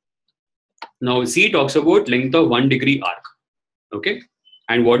 and D. Now C talks about length of 1 degree arc, okay?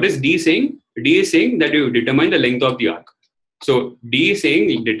 And what is D saying? D is saying that you determine the length of the arc. So D is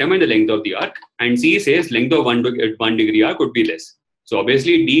saying determine the length of the arc, and C says length of 1 degree arc would be less. So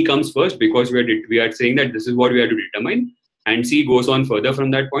obviously D comes first because we are saying that this is what we have to determine, and C goes on further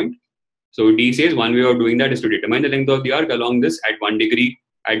from that point. So D says one way of doing that is to determine the length of the arc along this at 1 degree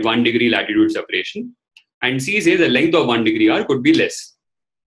latitude separation, and C says the length of 1 degree arc could be less.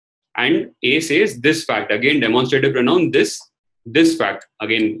 And A says this fact, again demonstrative pronoun, this fact.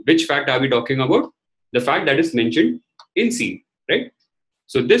 Again, which fact are we talking about? The fact that is mentioned in C, right?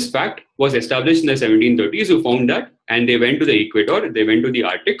 So this fact was established in the 1730s, who found that, and they went to the equator, they went to the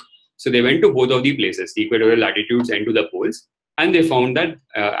Arctic. So they went to both of the places, the equatorial latitudes and to the poles, and they found that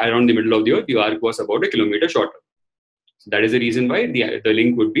around the middle of the earth, the arc was about a kilometer shorter. So that is the reason why the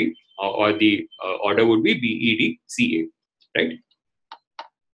link would be, or the order would be BEDCA, right?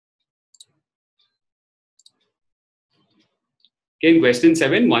 Okay, in question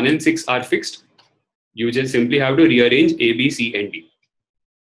 7, 1 and 6 are fixed. You just simply have to rearrange A, B, C, and D.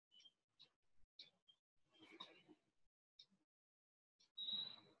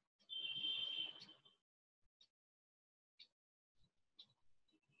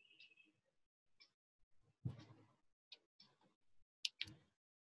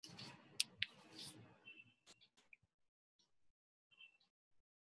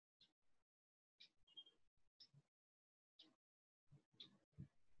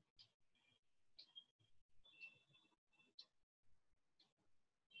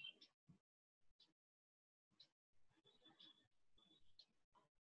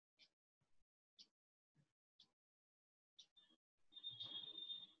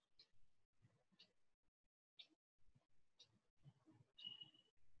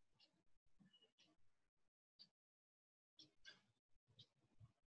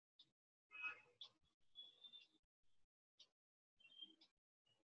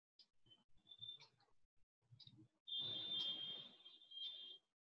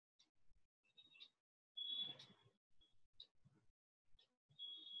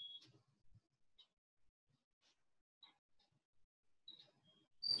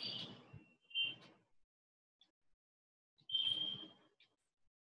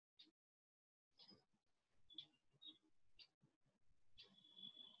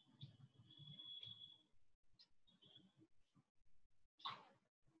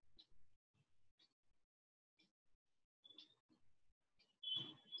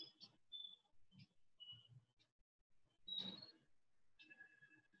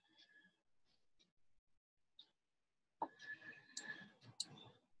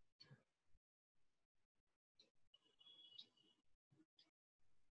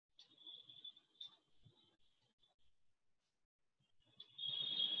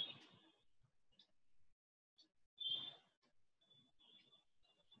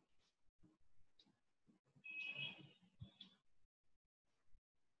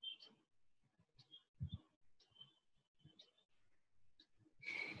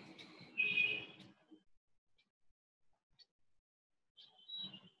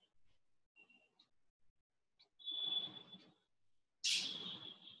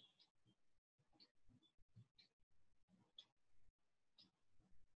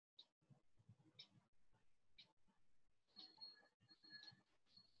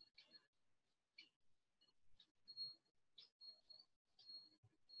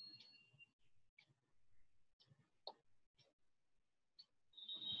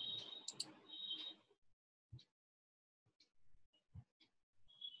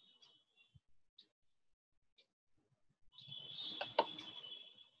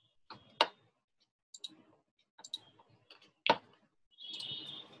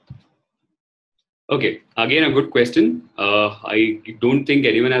 Okay, again a good question. I don't think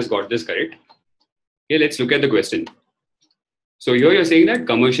anyone has got this correct. Okay, let's look at the question. So here you're saying that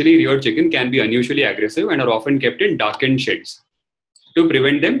commercially reared chicken can be unusually aggressive and are often kept in darkened sheds to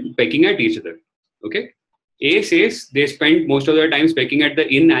prevent them pecking at each other. Okay. A says they spend most of their time pecking at the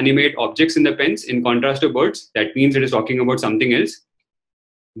inanimate objects in the pens in contrast to birds. That means it is talking about something else.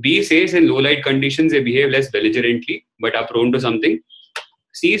 B says in low light conditions they behave less belligerently but are prone to something.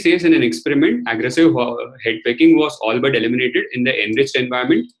 C says in an experiment aggressive head pecking was all but eliminated in the enriched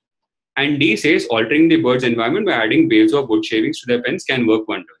environment. And D says altering the bird's environment by adding bales of wood shavings to their pens can work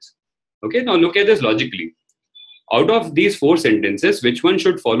wonders. Okay, now look at this logically. Out of these four sentences, which one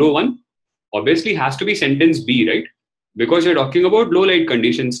should follow one? Obviously has to be sentence B, right? Because you're talking about low light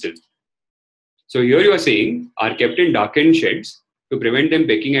conditions still. So here you are saying are kept in darkened sheds to prevent them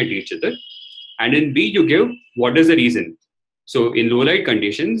pecking at each other. And in B, you give what is the reason. So in low light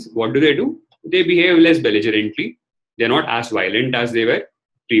conditions, what do? They behave less belligerently. They're not as violent as they were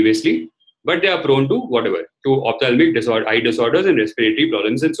previously, but they are prone to whatever, to ophthalmic disorder, eye disorders and respiratory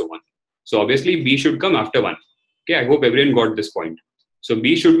problems and so on. So obviously B should come after one. Okay, I hope everyone got this point. So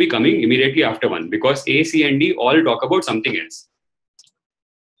B should be coming immediately after one because A, C and D all talk about something else.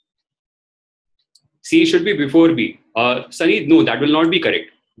 C should be before B. Sunny, no, that will not be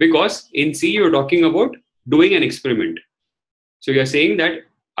correct because in C you're talking about doing an experiment. So you're saying that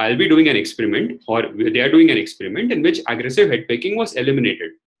I'll be doing an experiment or they are doing an experiment in which aggressive head pecking was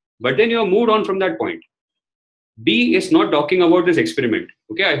eliminated. But then you have moved on from that point. B is not talking about this experiment.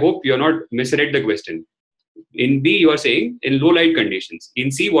 Okay, I hope you're not misread the question. In B, you are saying in low light conditions.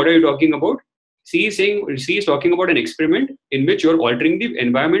 In C, what are you talking about? C is talking about an experiment in which you're altering the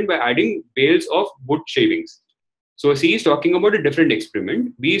environment by adding bales of wood shavings. So C is talking about a different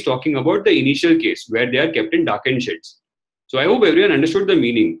experiment. B is talking about the initial case where they are kept in darkened sheds. So I hope everyone understood the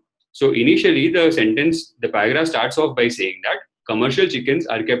meaning. So initially the paragraph starts off by saying that commercial chickens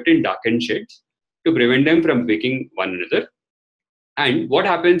are kept in darkened sheds to prevent them from pecking one another. And what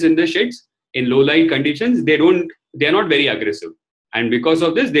happens in the sheds? In low light conditions, they are not very aggressive. And because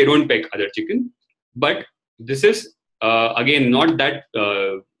of this, they don't peck other chicken. But this is again not that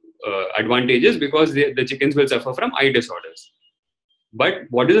advantageous because the chickens will suffer from eye disorders. But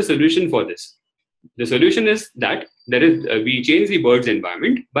what is the solution for this? The solution is that we change the bird's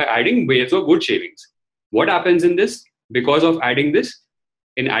environment by adding bales of wood shavings. What happens in this? Because of adding this,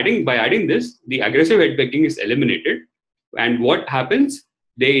 by adding this, the aggressive head pecking is eliminated. And what happens?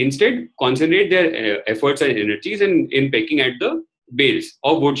 They instead concentrate their efforts and energies in pecking at the bales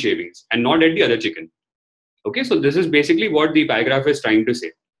of wood shavings and not at the other chicken. Okay, so this is basically what the paragraph is trying to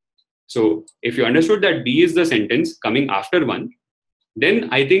say. So if you understood that B is the sentence coming after one, then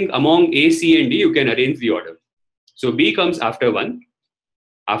I think among A, C, and D, you can arrange the order. So B comes after one.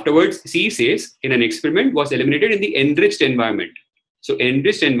 Afterwards, C says, in an experiment was eliminated in the enriched environment. So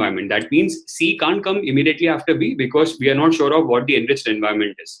enriched environment, that means C can't come immediately after B because we are not sure of what the enriched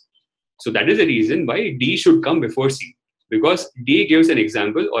environment is. So that is the reason why D should come before C, because D gives an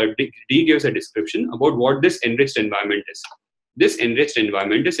example or D gives a description about what this enriched environment is. This enriched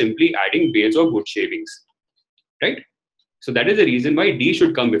environment is simply adding bales of wood shavings, right? So that is the reason why D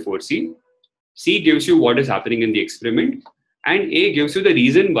should come before C. C gives you what is happening in the experiment, and A gives you the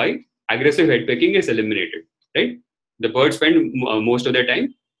reason why aggressive head pecking is eliminated, right? The birds spend most of their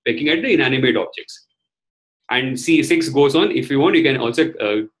time pecking at the inanimate objects. And C6 goes on. If you want, you can also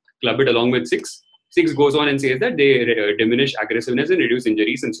club it along with 6. 6 goes on and says that they diminish aggressiveness and reduce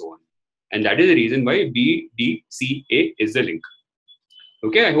injuries and so on. And that is the reason why B, D, C, A is the link.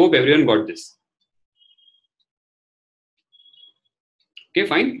 Okay, I hope everyone got this. Okay,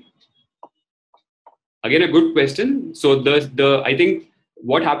 fine. Again, a good question. So I think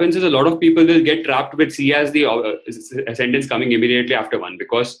what happens is a lot of people will get trapped with C as the sentence coming immediately after one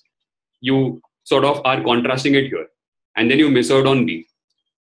because you sort of are contrasting it here, and then you miss out on B,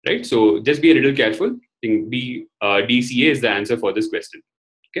 right? So just be a little careful. I think B, D, C, A is the answer for this question.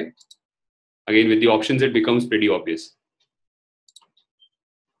 Okay. Again, with the options, it becomes pretty obvious.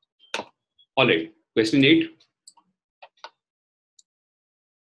 All right. Question 8.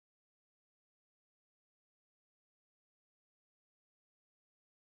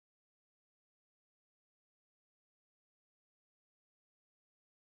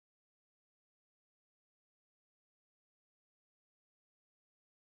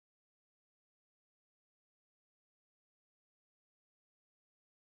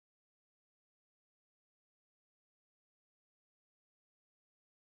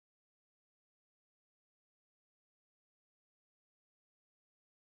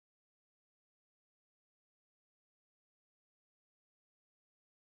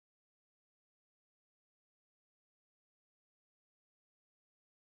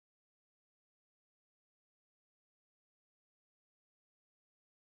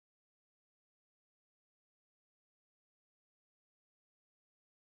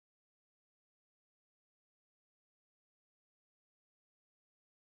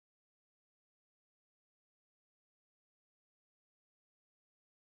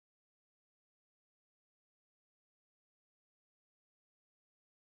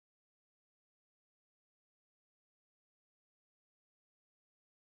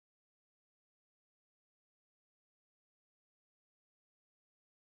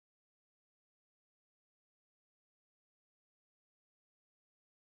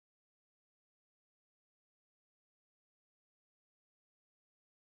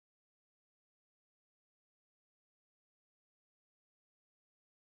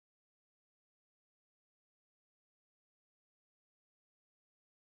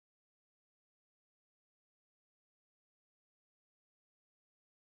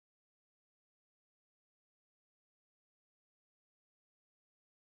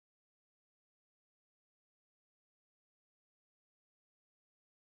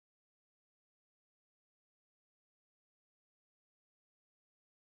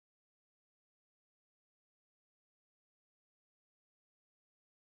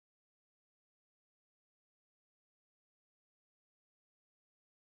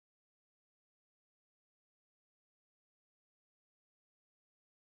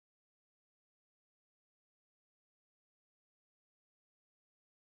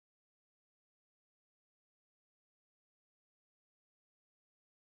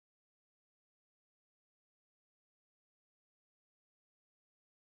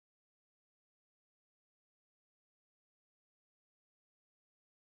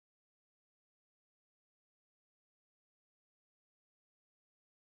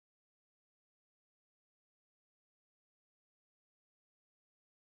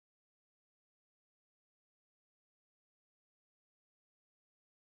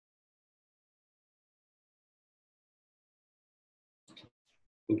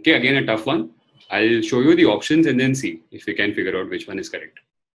 Okay, again a tough one. I'll show you the options and then see if we can figure out which one is correct.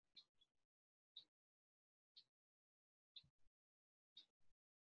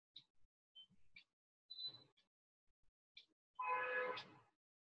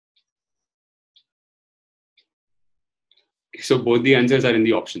 So both the answers are in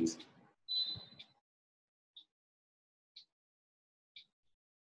the options.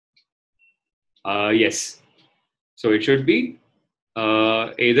 Yes. So it should be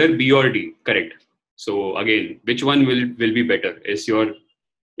either B or D. Correct. So again, which one will be better is your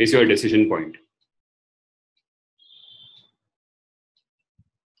decision point.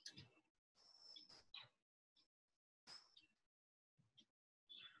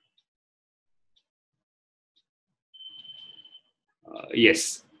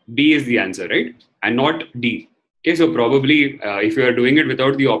 Yes, B is the answer, right? And not D. Okay, so probably if you are doing it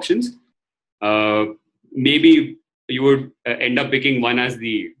without the options, maybe you would end up picking one as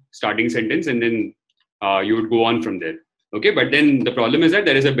the starting sentence and then you would go on from there. Okay, but then the problem is that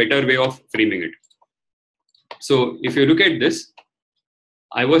there is a better way of framing it. So if you look at this,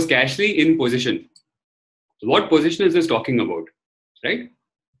 I was casually in position. What position is this talking about, right?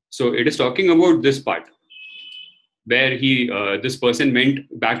 So it is talking about this part where this person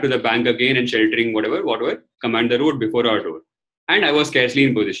went back to the bank again and sheltering whatever, command the road before our door. And I was scarcely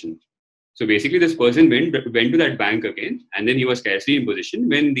in position. So basically this person went to that bank again and then he was scarcely in position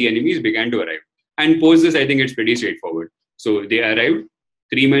when the enemies began to arrive. And post this, I think it's pretty straightforward. So they arrived,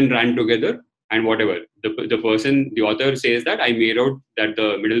 3 men ran together and whatever. The author says that I made out that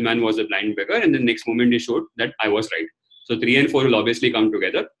the middleman was a blind beggar and the next moment he showed that I was right. So 3 and 4 will obviously come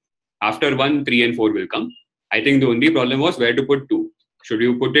together. After 1, 3 and 4 will come. I think the only problem was where to put 2. Should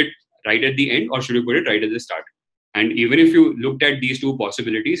you put it right at the end or should you put it right at the start? And even if you looked at these two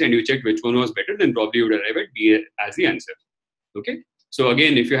possibilities and you checked which one was better, then probably you would arrive at B as the answer. Okay. So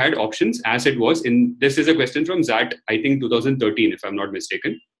again, if you had options as it was this is a question from ZAT, I think 2013, if I'm not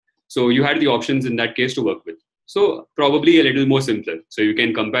mistaken. So you had the options in that case to work with. So probably a little more simpler. So you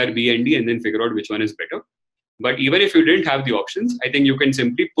can compare B and D and then figure out which one is better. But even if you didn't have the options, I think you can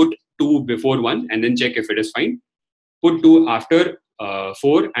simply put 2 before 1 and then check if it is fine. Put 2 after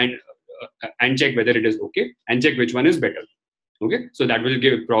 4 and check whether it is okay and check which one is better. Okay, so that will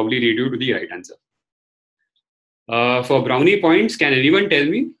probably lead you to the right answer. For brownie points, can anyone tell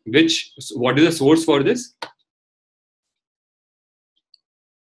me what is the source for this?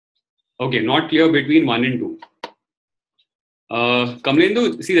 Okay, not clear between 1 and 2.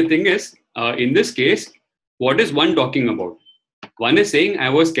 Kamlendu, see the thing is, in this case, what is 1 talking about? 1 is saying I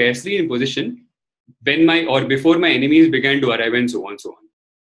was scarcely in position when before my enemies began to arrive and so on,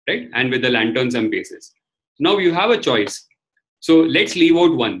 right? And with the lanterns and bases. Now you have a choice. So let's leave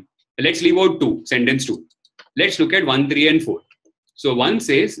out 1. Let's leave out 2, sentence 2. Let's look at 1, 3 and 4. So 1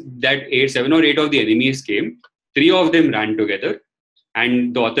 says that 7 or 8 of the enemies came, 3 of them ran together,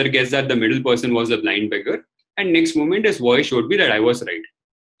 and the author guessed that the middle person was the blind beggar, and next moment his voice showed me that I was right.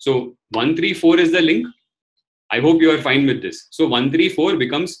 So 1, 3, 4 is the link. I hope you are fine with this. So 1, 3, 4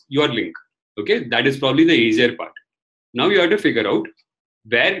 becomes your link. Okay, that is probably the easier part. Now you have to figure out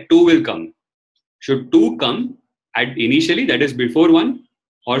where 2 will come. Should 2 come at initially, that is before 1,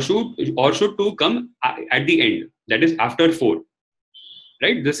 or should 2 come at the end, that is after 4,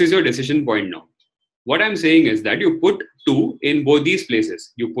 right? This is your decision point now. What I'm saying is that you put 2 in both these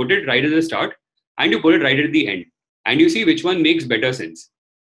places. You put it right at the start and you put it right at the end, and you see which one makes better sense.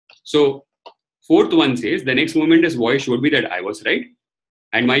 So 4th one says the next moment his voice showed me that I was right,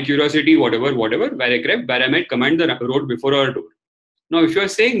 and my curiosity, whatever, where I crept, where I might command the road before our door. Now, if you are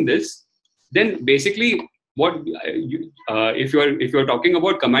saying this, then basically, if you are talking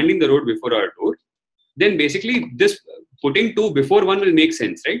about commanding the road before our door, then basically this putting 2 before 1 will make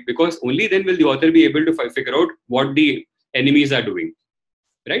sense, right? Because only then will the author be able to figure out what the enemies are doing,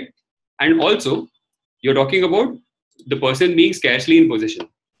 right? And also, you're talking about the person being scarcely in position,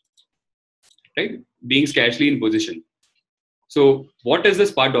 right? Being scarcely in position. So what is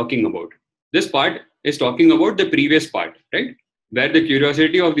this part talking about? This part is talking about the previous part, right? Where the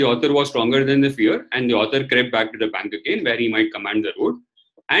curiosity of the author was stronger than the fear, and the author crept back to the bank again, where he might command the road.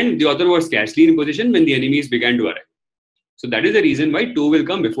 And the author was scarcely in position when the enemies began to arrive. So that is the reason why 2 will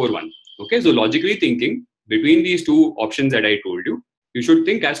come before 1. Okay, so logically thinking, between these 2 options that I told you, you should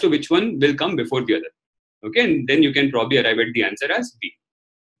think as to which one will come before the other. Okay, and then you can probably arrive at the answer as B.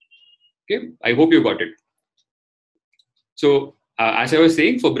 Okay, I hope you got it. So as I was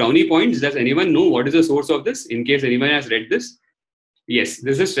saying, for brownie points, does anyone know what is the source of this? In case anyone has read this. Yes,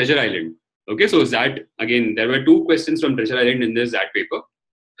 this is Treasure Island. Okay, so ZAT, again, there were 2 questions from Treasure Island in this ZAT paper.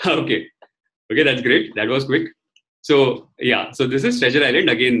 Okay, that's great. That was quick. So yeah, so this is Treasure Island.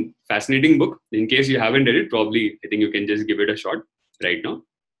 Again, fascinating book. In case you haven't read it, probably I think you can just give it a shot right now.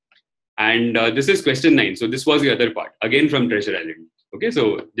 And this is question 9. So this was the other part, again from Treasure Island. Okay,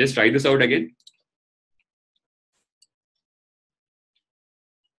 so just try this out again.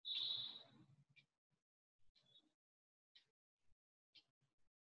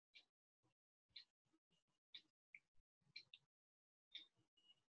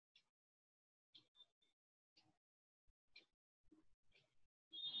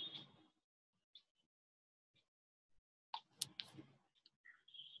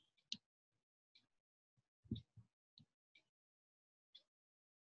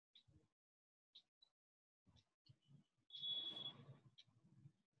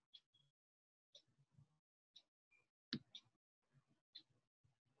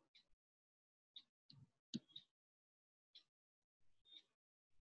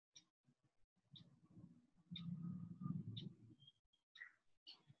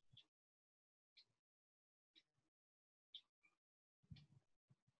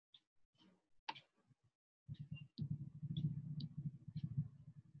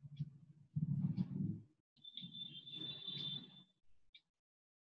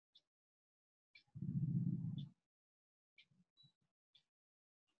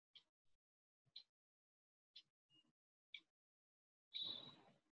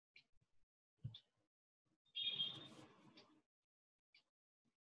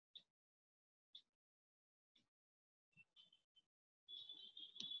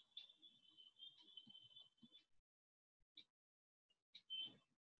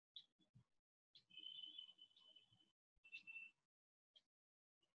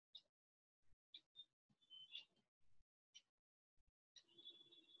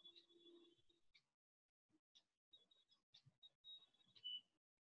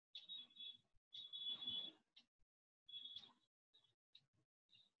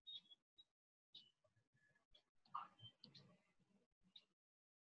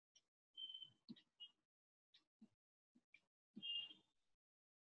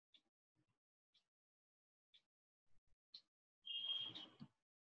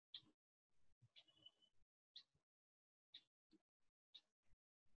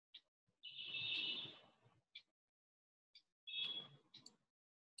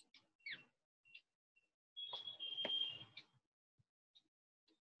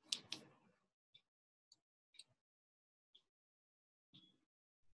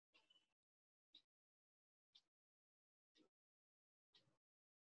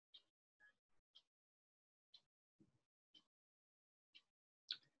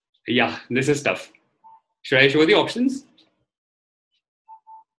 Yeah, this is tough. Should I show the options?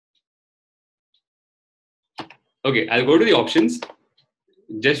 Okay, I'll go to the options.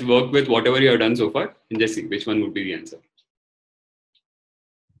 Just work with whatever you have done so far and just see which one would be the answer.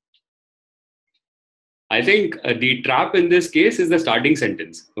 I think the trap in this case is the starting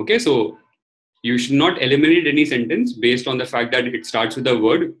sentence. Okay, so you should not eliminate any sentence based on the fact that it starts with a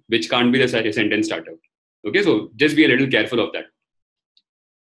word which can't be the sentence starter. Okay, so just be a little careful of that.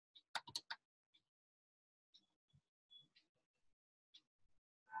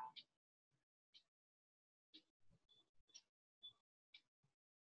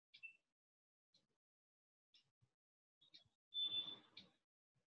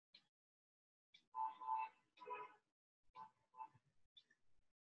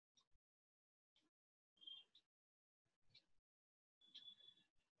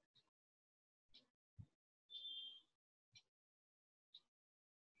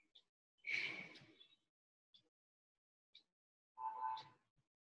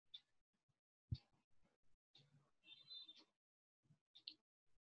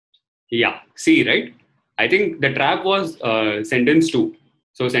 Yeah, see, right? I think the trap was sentence 2.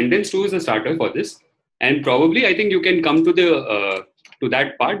 So sentence 2 is the starter for this. And probably I think you can come to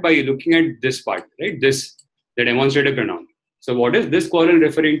that part by looking at this part, right? This, the demonstrative pronoun. So what is this quarrel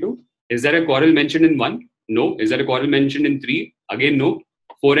referring to? Is there a quarrel mentioned in 1? No. Is there a quarrel mentioned in 3? Again, no.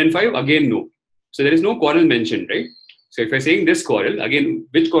 4 and 5? Again, no. So there is no quarrel mentioned, right? So if you're saying this quarrel, again,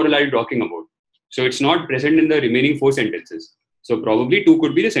 which quarrel are you talking about? So it's not present in the remaining 4 sentences. So probably 2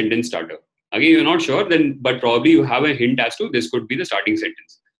 could be the sentence starter. Again, you're not sure, then, but probably you have a hint as to this could be the starting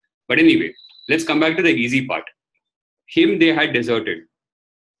sentence. But anyway, let's come back to the easy part. Him they had deserted.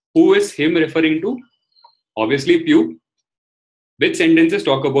 Who is him referring to? Obviously, Pew. Which sentences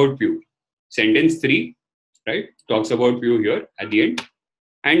talk about Pew? Sentence 3, right, talks about Pew here at the end.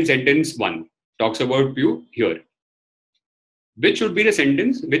 And sentence 1 talks about Pew here. Which should be the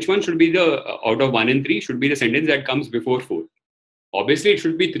sentence? Which one should be the, out of 1 and 3, should be the sentence that comes before 4? Obviously, it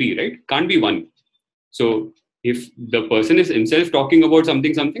should be 3, right? Can't be 1. So If the person is himself talking about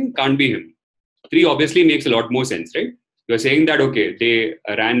something, can't be him. 3 obviously makes a lot more sense, right? You're saying that, okay, they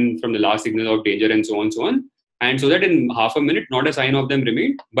ran from the last signal of danger and so on. And so that in half a minute, not a sign of them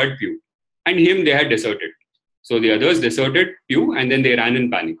remained, but Pew. And him, they had deserted. So the others deserted Pew and then they ran in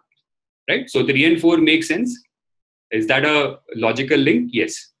panic, right? So 3 and 4 make sense. Is that a logical link?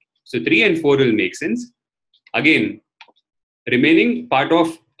 Yes. So 3 and 4 will make sense. Again, remaining part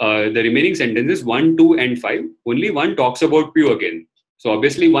of the remaining sentences 1, 2, and 5, only one talks about Pew again. So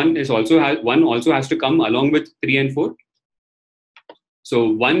obviously one also has to come along with 3 and 4. So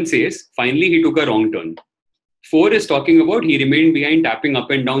 1 says, finally he took a wrong turn. 4 is talking about he remained behind, tapping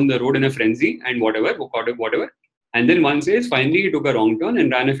up and down the road in a frenzy and whatever. And then 1 says, finally he took a wrong turn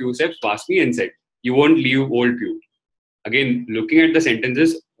and ran a few steps past me and said, you won't leave old Pew. Again, looking at the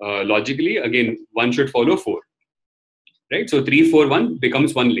sentences logically, again, 1 should follow 4. Right? So 3, 4, 1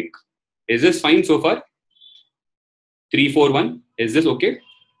 becomes one link. Is this fine so far? 3, 4, 1. Is this okay?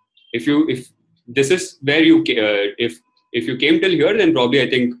 If this is where you if you came till here, then probably I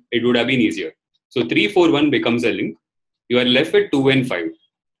think it would have been easier. So 3, 4, 1 becomes a link. You are left with 2 and 5.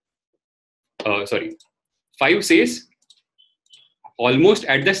 5 says almost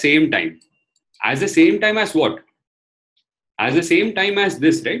at the same time. As the same time as what? As the same time as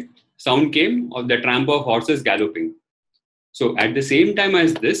this, right? Sound came of the tramp of horses galloping. So at the same time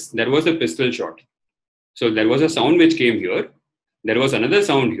as this, there was a pistol shot. So there was a sound which came here. There was another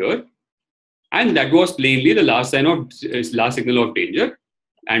sound here. And that was plainly the last signal of danger.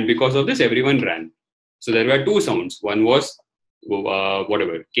 And because of this, everyone ran. So there were 2 sounds. One was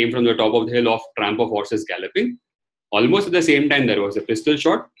came from the top of the hill of tramp of horses galloping. Almost at the same time, there was a pistol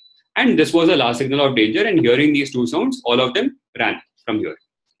shot. And this was the last signal of danger. And hearing these 2 sounds, all of them ran from here.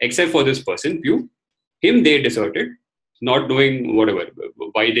 Except for this person, Pew. Him, they deserted. Not knowing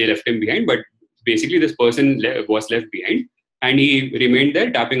why they left him behind, but basically this person was left behind and he remained there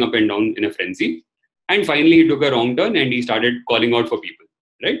tapping up and down in a frenzy. And finally he took a wrong turn and he started calling out for people,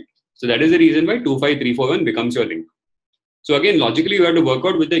 right? So that is the reason why 2, 5, 3, 4, 1 becomes your link. So again, logically you have to work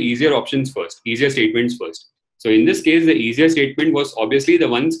out with the easier options first, easier statements first. So in this case, the easier statement was obviously the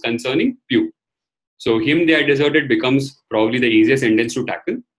ones concerning Pew. So him they had deserted becomes probably the easiest sentence to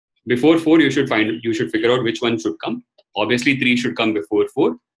tackle. Before 4, you should figure out which one should come. Obviously, 3 should come before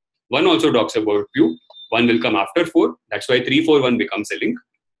 4. 1 also talks about Pew. 1 will come after 4. That's why 3, 4, 1 becomes a link.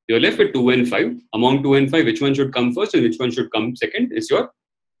 You're left with 2 and 5. Among 2 and 5, which one should come first and which one should come second is your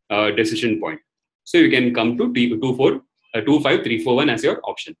decision point. So you can come to 2, 5, 3, 4, 1 as your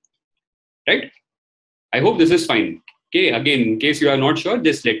option. Right? I hope this is fine. Okay. Again, in case you are not sure,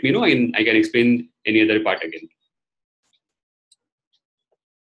 just let me know and I can explain any other part again.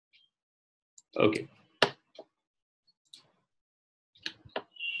 Okay.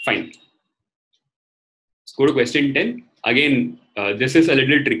 Fine. Let's go to question 10. Again, this is a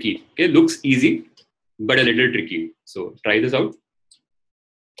little tricky. Okay, looks easy, but a little tricky. So try this out.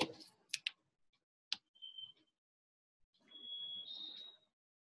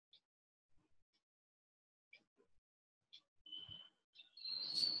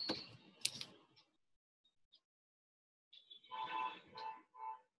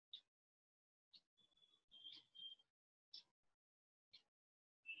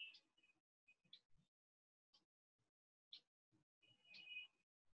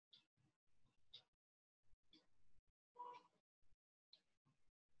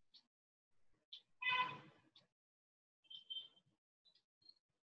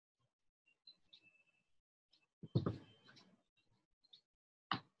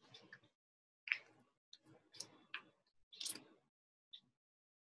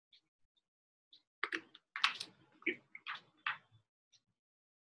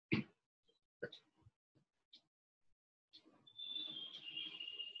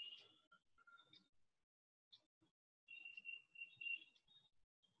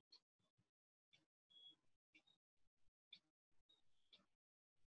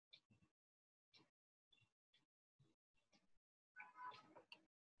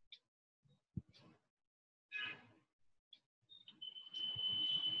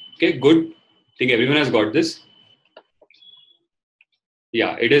 Okay, good. I think everyone has got this.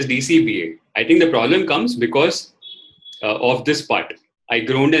 Yeah, it is DCBA. I think the problem comes because of this part. I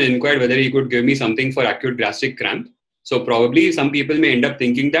groaned and inquired whether he could give me something for acute gastric cramp. So probably some people may end up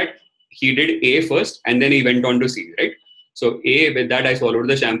thinking that he did A first and then he went on to C, right? So A, with that I swallowed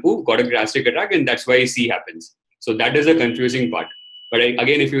the shampoo, got a gastric attack, and that's why C happens. So that is a confusing part. But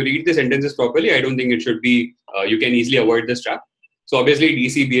again, if you read the sentences properly, I don't think it should be, you can easily avoid this trap. So obviously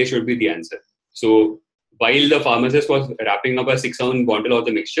DCBA should be the answer. So while the pharmacist was wrapping up a 6-ounce bottle of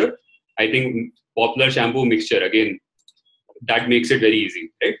the mixture, I think Popular shampoo mixture, again, that makes it very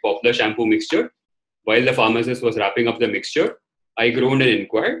easy, right? Popular shampoo mixture. While the pharmacist was wrapping up the mixture, I groaned and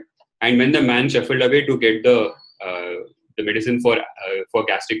inquired. And when the man shuffled away to get the medicine for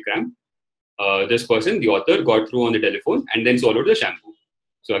gastric cramp, this person, the author, got through on the telephone and then swallowed the shampoo.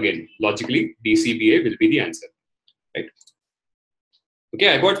 So again, logically, DCBA will be the answer, right?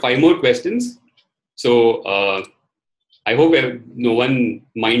 Okay, I got 5 more questions. So I hope no one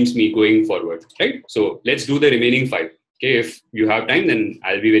minds me going forward, right? So let's do the remaining 5. Okay, if you have time, then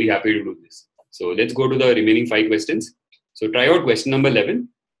I'll be very happy to do this. So let's go to the remaining 5 questions. So try out question number 11.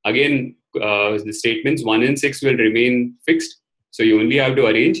 Again, the statements 1 and 6 will remain fixed. So you only have to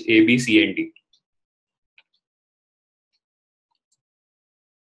arrange A, B, C, and D.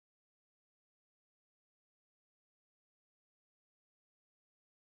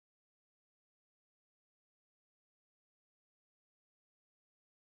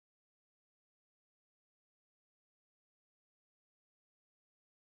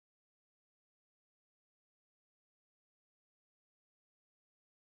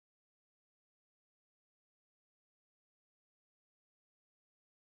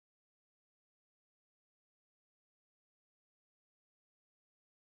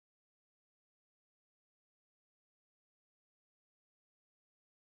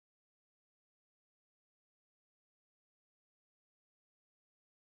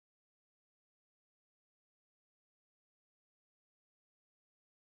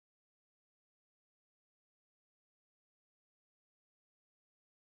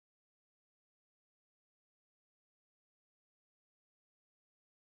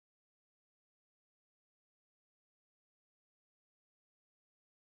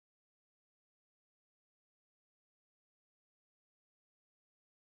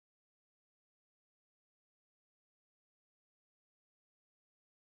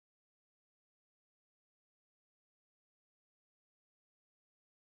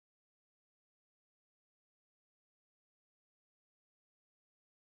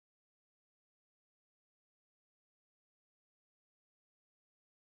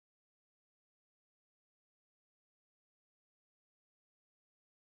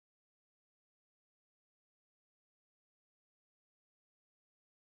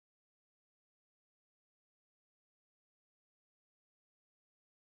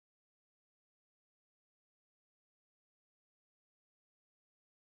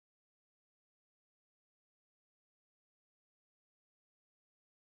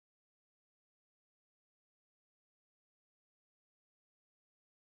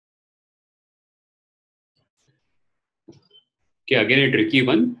 Okay, again, a tricky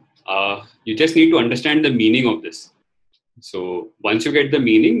one. You just need to understand the meaning of this. So once you get the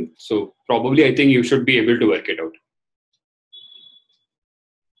meaning, so probably I think you should be able to work it out.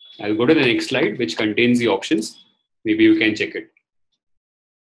 I'll go to the next slide, which contains the options. Maybe you can check it.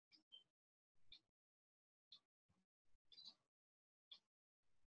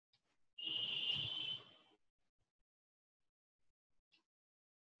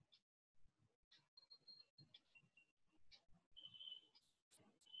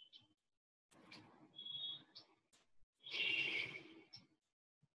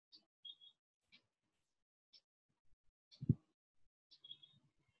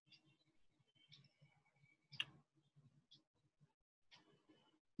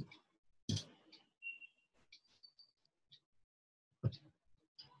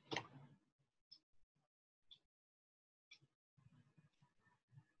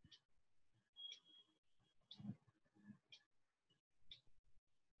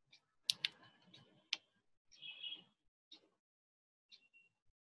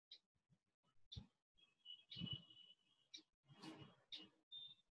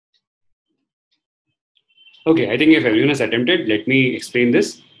 Okay, I think if everyone has attempted, let me explain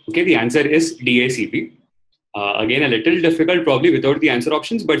this. Okay, the answer is DACP. Again, a little difficult probably without the answer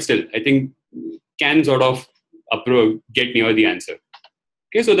options, but still, I think can sort of get near the answer.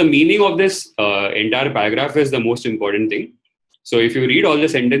 Okay, so the meaning of this entire paragraph is the most important thing. So if you read all the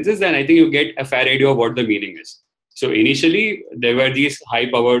sentences, then I think you get a fair idea of what the meaning is. So initially, there were these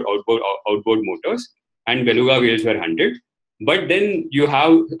high-powered outboard motors, and beluga whales were hunted. But then you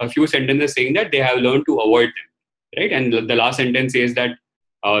have a few sentences saying that they have learned to avoid them, right? And the last sentence says that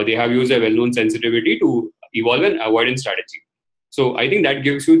they have used a well-known sensitivity to evolve an avoidance strategy. So I think that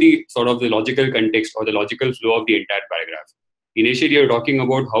gives you the sort of the logical context or the logical flow of the entire paragraph. Initially, you're talking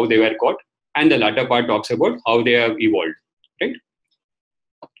about how they were caught, and the latter part talks about how they have evolved, right?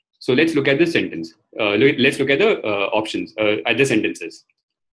 So let's look at the sentence. Let's look at the options, at the sentences.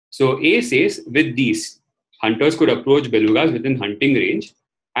 So A says, with these, hunters could approach belugas within hunting range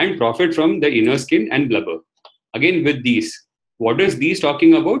and profit from the inner skin and blubber. Again, with these, what is these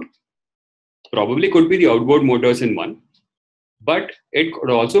talking about? Probably could be the outboard motors in one, but it could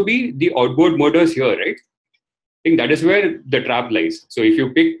also be the outboard motors here, right? I think that is where the trap lies. So if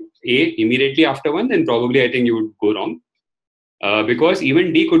you pick A immediately after one, then probably I think you would go wrong. Because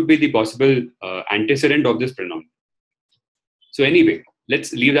even D could be the possible antecedent of this pronoun. So anyway,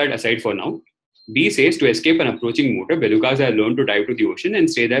 let's leave that aside for now. B says to escape an approaching motor, belugas are learned to dive to the ocean and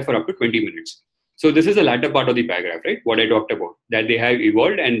stay there for up to 20 minutes. So this is the latter part of the paragraph, right? What I talked about, that they have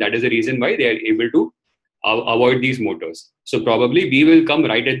evolved and that is the reason why they are able to avoid these motors. So probably B will come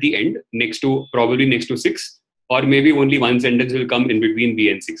right at the end, probably next to 6, or maybe only one sentence will come in between B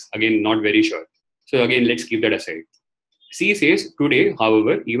and 6. Again, not very sure. So again, let's keep that aside. C says, today,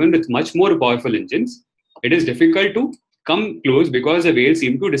 however, even with much more powerful engines, it is difficult to come close because the whales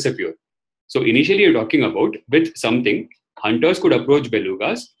seem to disappear. So initially you're talking about with something, hunters could approach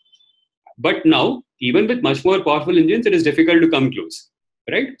belugas, but now, even with much more powerful engines, it is difficult to come close,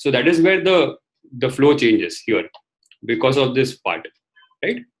 right? So that is where the flow changes here because of this part,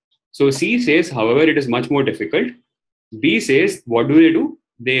 right? So C says, however, it is much more difficult. B says, what do?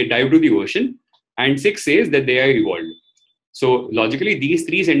 They dive to the ocean. And 6 says that they are evolved. So logically, these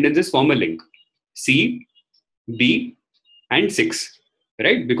three sentences form a link. C, B, and 6,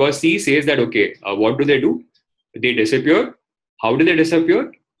 right? Because C says that, okay, what do? They disappear. How do they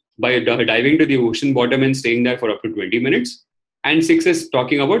disappear? By diving to the ocean bottom and staying there for up to 20 minutes. And 6 is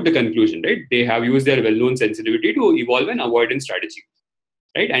talking about the conclusion, right? They have used their well-known sensitivity to evolve an avoidance strategy,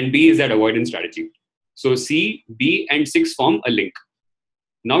 right? And B is that avoidance strategy. So C, B, and 6 form a link.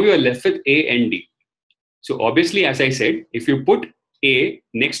 Now you are left with A and D. So obviously, as I said, if you put A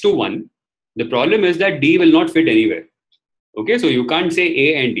next to 1, the problem is that D will not fit anywhere. Okay, so you can't say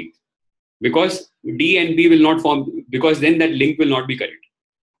A and D because D and B will not form, because then that link will not be correct.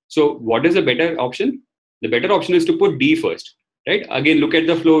 So what is the better option? The better option is to put D first, right? Again, look at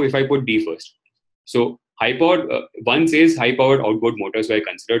the flow if I put D first. So high-powered, one says high-powered outboard motors were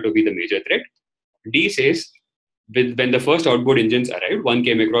considered to be the major threat. D says when the first outboard engines arrived, one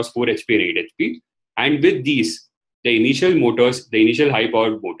came across 4 HP and 8 HP. And with these, the initial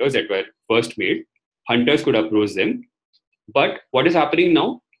high-powered motors that were first made, hunters could approach them. But what is happening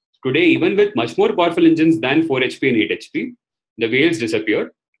now? Today, even with much more powerful engines than 4 HP and 8 HP, the whales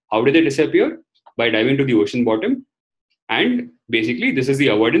disappear. How do they disappear? By diving to the ocean bottom. And basically, this is the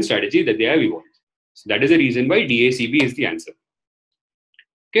avoidance strategy that they have evolved. So that is the reason why DACB is the answer.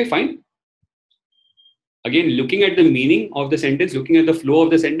 Okay, fine. Again, looking at the meaning of the sentence, looking at the flow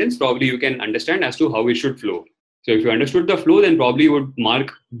of the sentence, probably you can understand as to how it should flow. So if you understood the flow, then probably you would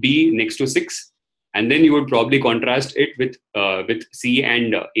mark B next to 6, and then you would probably contrast it with C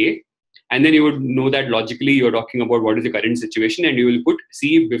and A, and then you would know that logically you're talking about what is the current situation, and you will put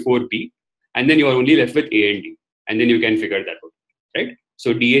C before B, and then you are only left with A and D, and then you can figure that out, right?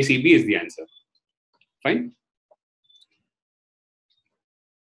 So DACB is the answer. Fine.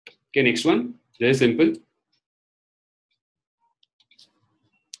 Okay, next one. Very simple.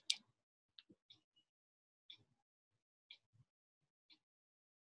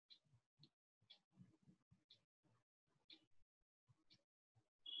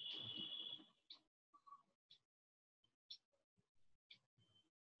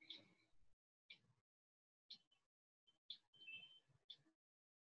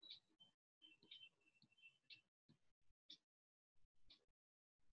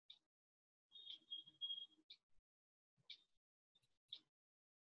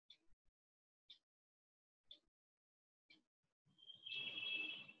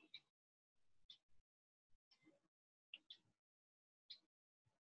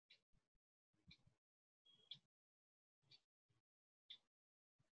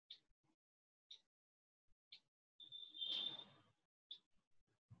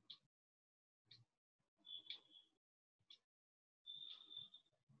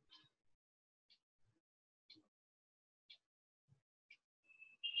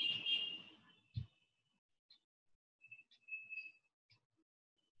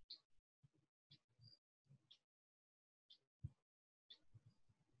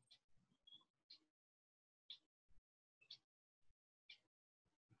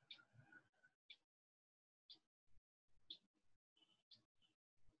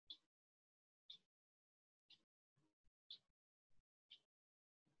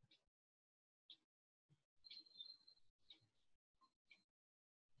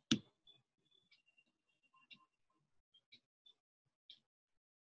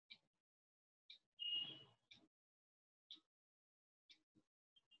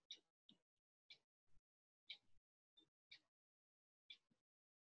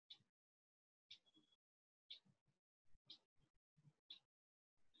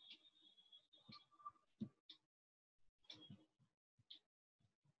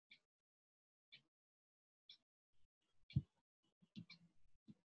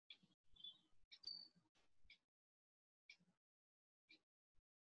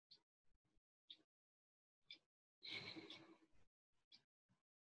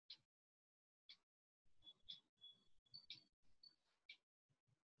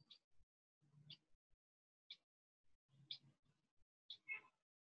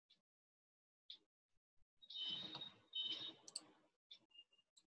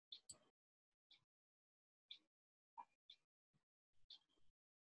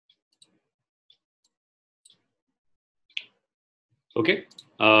 Okay,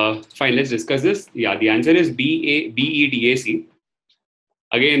 fine. Let's discuss this. Yeah, the answer is BEDAC.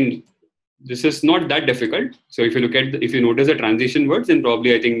 Again, this is not that difficult. So if you look at if you notice the transition words, then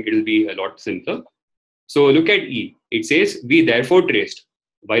probably I think it'll be a lot simpler. So look at E. It says we therefore traced.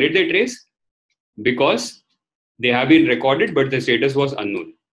 Why did they trace? Because they have been recorded, but the status was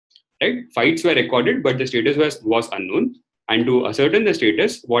unknown. Right? Fights were recorded, but the status was unknown. And to ascertain the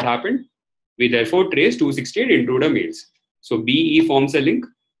status, what happened? We therefore traced 268 intruder mails. So BE forms a link,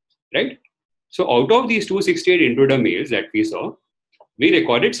 right? So out of these 268 intruder mails that we saw, we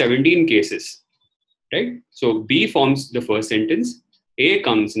recorded 17 cases, right? So B forms the first sentence, A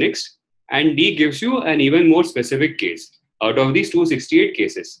comes next, and D gives you an even more specific case out of these 268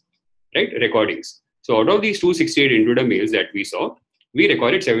 cases, right? Recordings. So out of these 268 intruder mails that we saw, we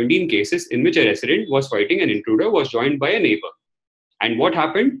recorded 17 cases in which a resident was fighting an intruder was joined by a neighbor. And what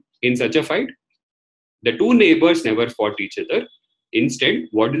happened in such a fight? The two neighbors never fought each other. Instead,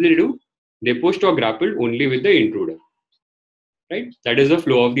 what did they do? They pushed or grappled only with the intruder, right? That is the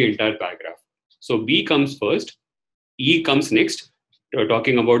flow of the entire paragraph. So B comes first, E comes next,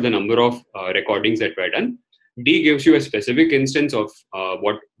 talking about the number of recordings that were done. D gives you a specific instance of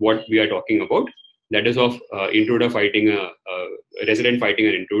what we are talking about, that is of intruder fighting a resident fighting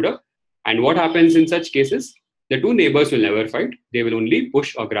an intruder. And what happens in such cases? The two neighbors will never fight. They will only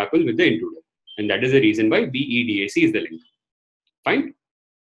push or grapple with the intruder. And that is the reason why BEDAC is the link. Fine.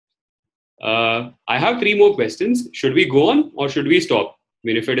 I have 3 more questions. Should we go on or should we stop? I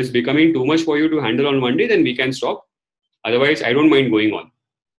mean, if it is becoming too much for you to handle on Monday, then we can stop. Otherwise, I don't mind going on.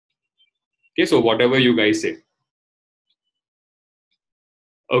 Okay, so whatever you guys say.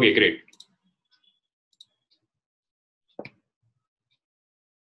 Okay, great.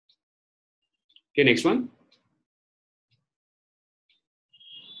 Okay, next one.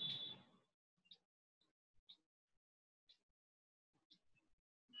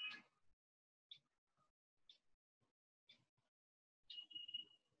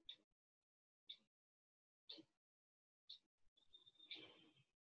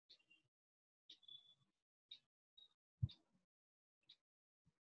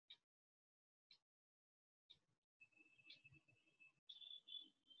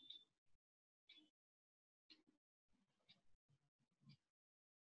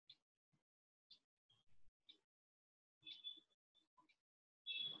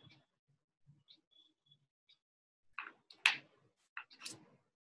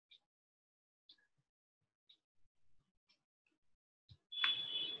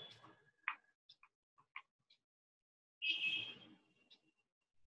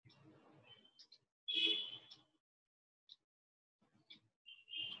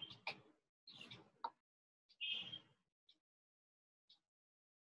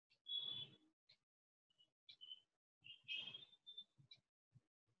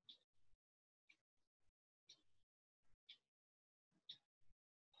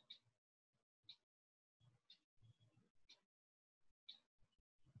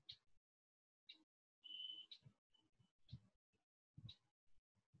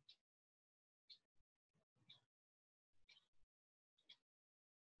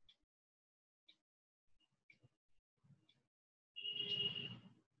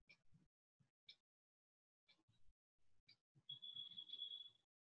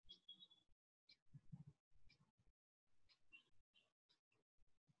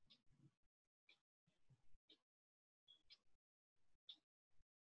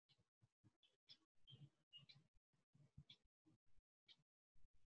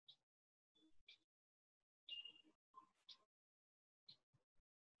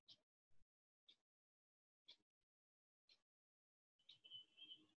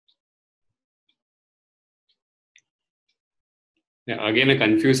 Yeah, again, a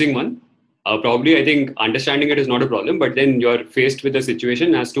confusing one. Probably, I think understanding it is not a problem, but then you're faced with a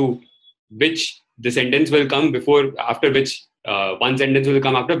situation as to which the sentence will come before, after which one sentence will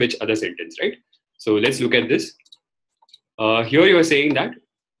come after which other sentence, right? So let's look at this. Here you are saying that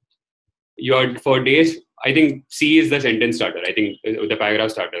you're for days. I think C is the sentence starter. I think the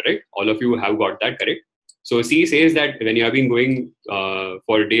paragraph starter, right? All of you have got that correct. So C says that when you have been going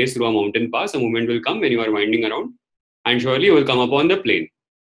for days through a mountain pass, a moment will come when you are winding around, and surely you will come upon the plain.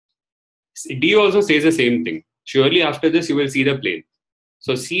 D also says the same thing. Surely after this you will see the plain.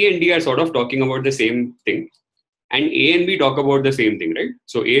 So C and D are sort of talking about the same thing, and A and B talk about the same thing, right?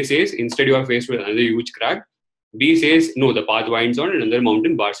 So A says instead you are faced with another huge crag. B says no, the path winds on and another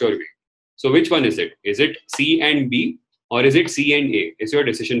mountain bars your way. So which one is it? Is it C and B or is it C and A? Is your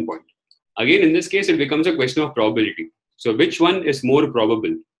decision point. Again, in this case, it becomes a question of probability. So which one is more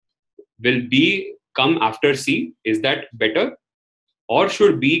probable? Will B come after C? Is that better? or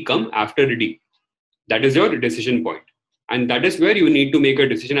should B come after D? That is your decision point. And that is where you need to make a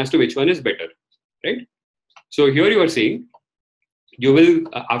decision as to which one is better, right? So here you are saying, you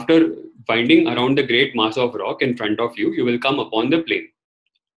will, after winding around the great mass of rock in front of you, you will come upon the plain.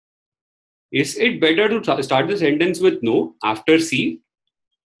 Is it better to start the sentence with no after C,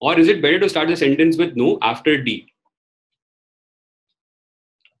 or is it better to start the sentence with no after D?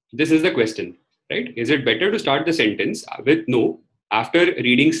 This is the question, right? Is it better to start the sentence with no after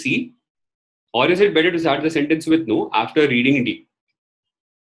reading C, or is it better to start the sentence with no after reading D?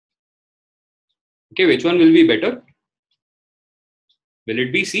 Okay, which one will be better? Will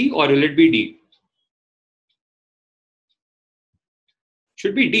it be C or will it be D?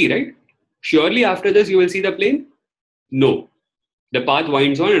 Should be D, right? Surely after this you will see the plain? No. The path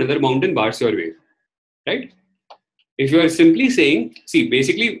winds on, another mountain bars your way, right? If you are simply saying, see,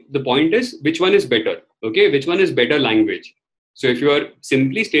 basically the point is which one is better, okay? Which one is better language? So if you are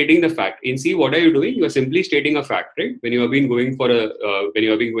simply stating the fact, in C, what are you doing? You are simply stating a fact, right? When you have been going for when you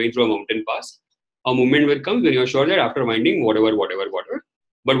have been going through a mountain pass, a moment will come when you are sure that after winding, whatever.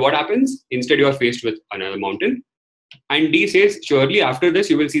 But what happens? Instead, you are faced with another mountain. And D says, surely after this,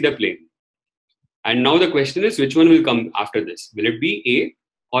 you will see the plain. And now the question is, which one will come after this? Will it be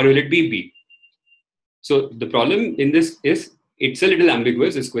A or will it be B? So the problem in this is, it's a little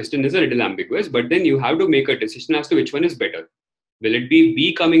ambiguous. This question is a little ambiguous, but then you have to make a decision as to which one is better. Will it be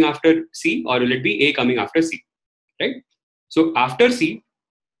B coming after C or will it be A coming after C, right? So after C,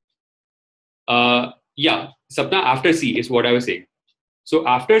 Sapna, after C is what I was saying. So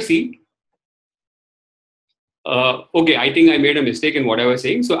after C, okay, I think I made a mistake in what I was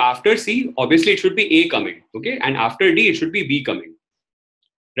saying. So after C, obviously it should be A coming, okay? And after D, it should be B coming,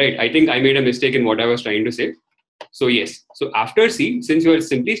 right? I think I made a mistake in what I was trying to say. So yes, so after C, since you are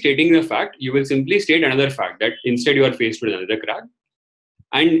simply stating the fact, you will simply state another fact that instead you are faced with another crag.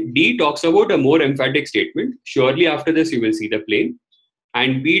 And D talks about a more emphatic statement. Surely after this, you will see the plain.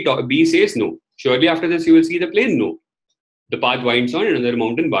 And B says no. Surely after this, you will see the plain? No. The path winds on, another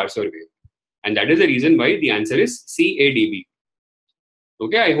mountain bars your way. And that is the reason why the answer is CADB.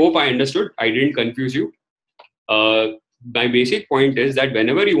 Okay, I hope I understood. I didn't confuse you. My basic point is that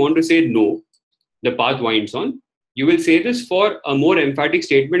whenever you want to say no, the path winds on, you will say this for a more emphatic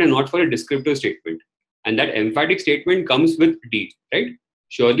statement and not for a descriptive statement. And that emphatic statement comes with D, right?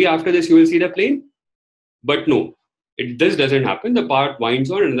 Surely after this, you will see the plain. But no, this doesn't happen. The path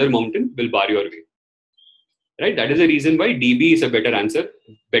winds on, another mountain will bar your way. Right? That is the reason why DB is a better answer,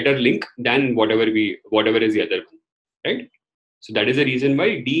 better link than whatever is the other one. Right? So that is the reason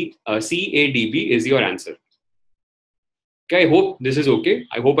why CADB is your answer. Okay, I hope this is okay.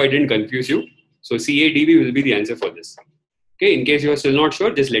 I hope I didn't confuse you. So CADB will be the answer for this. Okay, in case you are still not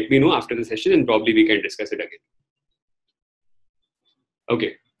sure, just let me know after the session and probably we can discuss it again.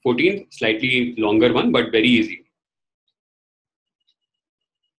 Okay, 14, slightly longer one, but very easy.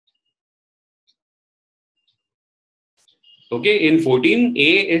 Okay, in 14,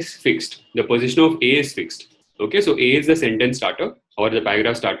 A is fixed. The position of A is fixed. Okay, so A is the sentence starter or the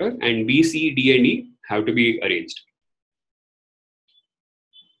paragraph starter, and B, C, D, and E have to be arranged.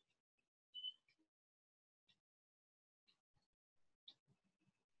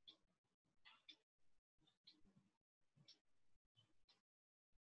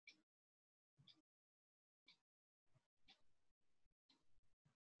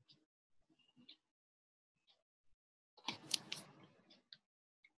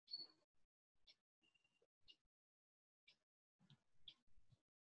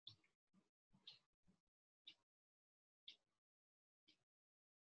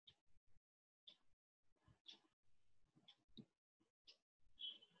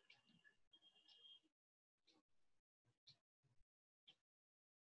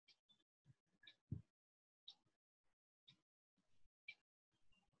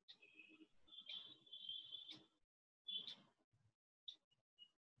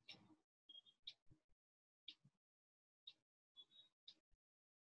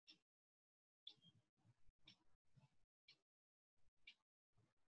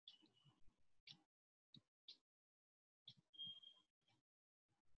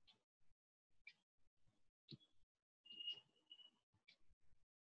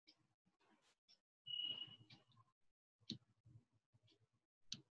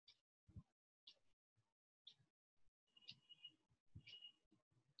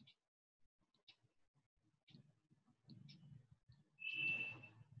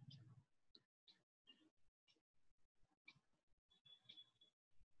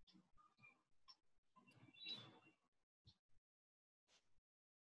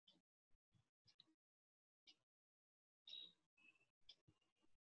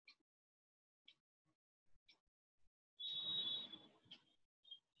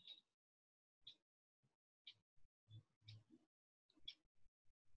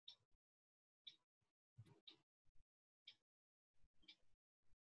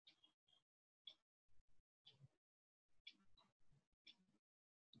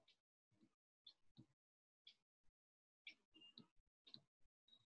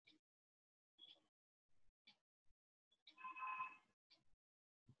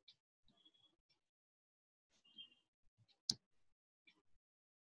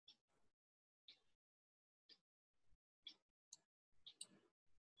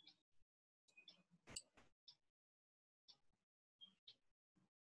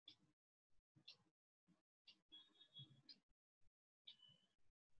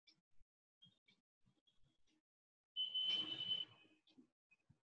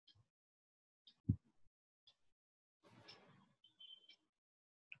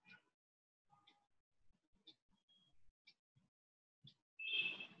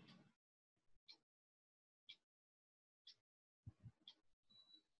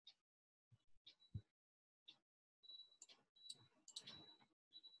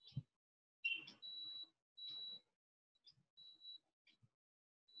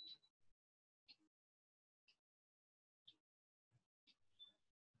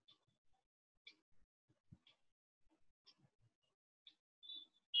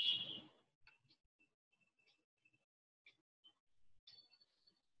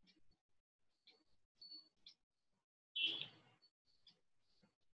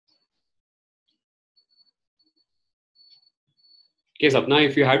 Okay, Sapna,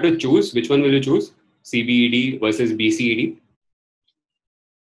 if you had to choose, which one will you choose? CBED versus BCED?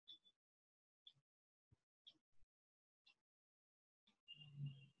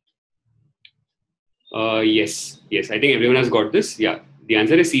 Yes. I think everyone has got this. Yeah, the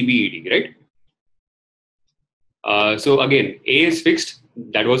answer is CBED, right? So again, A is fixed.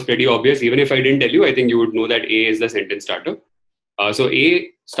 That was pretty obvious. Even if I didn't tell you, I think you would know that A is the sentence starter. So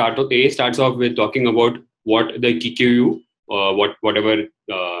A starts off with talking about what the KQU, whatever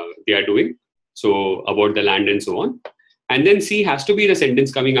they are doing. So about the land and so on. And then C has to be the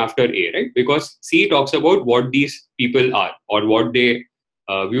sentence coming after A, right? Because C talks about what these people are or what they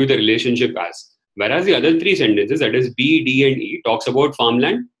view the relationship as. Whereas the other three sentences, that is B, D, and E, talks about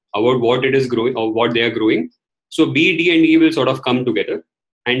farmland, about what it is growing or what they are growing. So B, D, and E will sort of come together,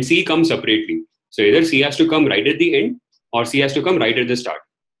 and C comes separately. So either C has to come right at the end, or C has to come right at the start.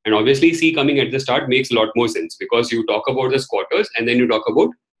 And obviously, C coming at the start makes a lot more sense because you talk about the squatters and then you talk about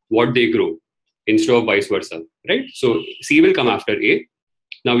what they grow instead of vice versa, right? So C will come after A.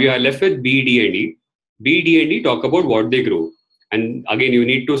 Now we are left with B, D, and E. B, D, and E talk about what they grow. And again, you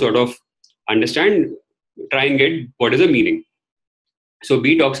need to sort of understand, try and get what is the meaning. So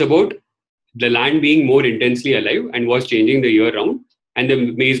B talks about the land being more intensely alive and was changing the year round, and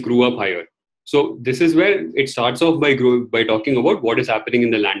the maize grew up higher. So this is where it starts off by talking about what is happening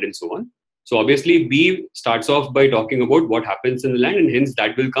in the land and so on. So obviously B starts off by talking about what happens in the land, and hence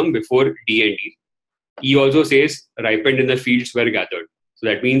that will come before D and E. E also says ripened in the fields were gathered. So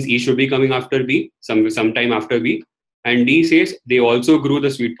that means E should be coming after B, sometime after B. And D says they also grew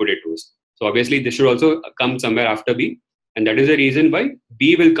the sweet potatoes. So obviously this should also come somewhere after B. And that is the reason why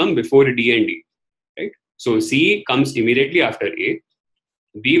B will come before D and D. Right? So C comes immediately after A.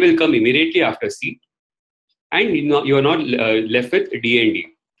 B will come immediately after C. And you are not left with D and D.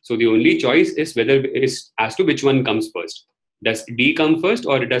 So the only choice is whether is as to which one comes first. Does D come first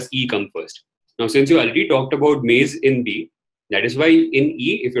or does E come first? Now, since you already talked about maize in B, that is why in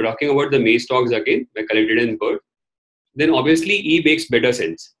E, if you're talking about the maize stalks again, were collected in bird, then obviously E makes better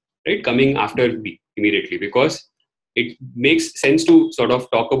sense, right? Coming after B immediately, because it makes sense to sort of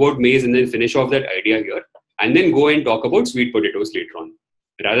talk about maize and then finish off that idea here, and then go and talk about sweet potatoes later on,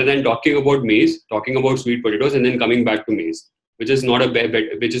 rather than talking about maize, talking about sweet potatoes, and then coming back to maize, which is not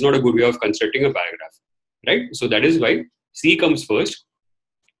which is not a good way of constructing a paragraph, right? So that is why C comes first,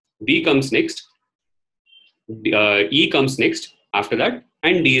 B comes next, E comes next after that,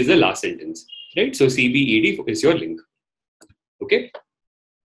 and D is the last sentence, right? So CBED is your link. Okay.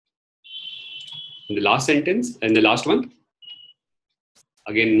 And the last sentence and the last one,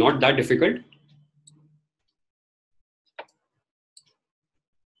 again, not that difficult.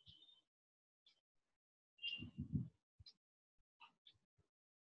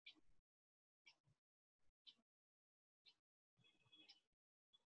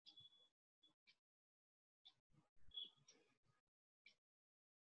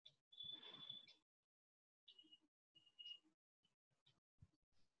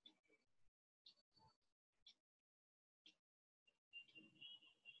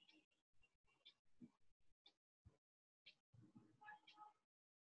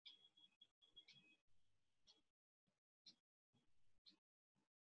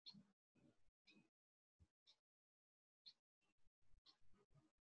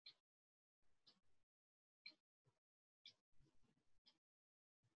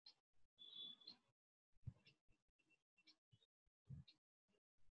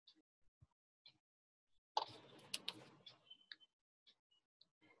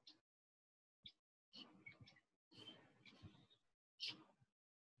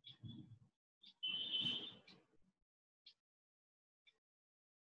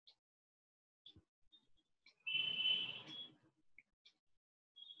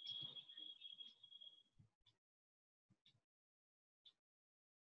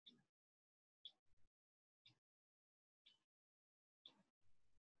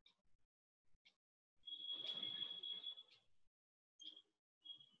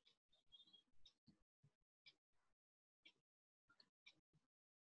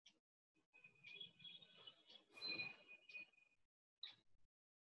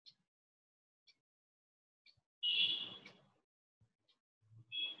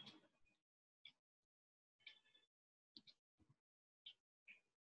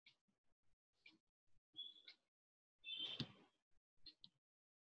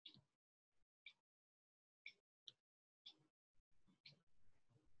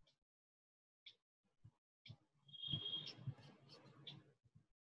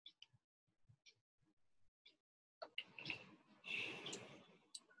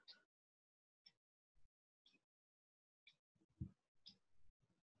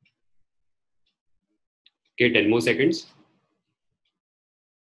 Okay, 10 more seconds.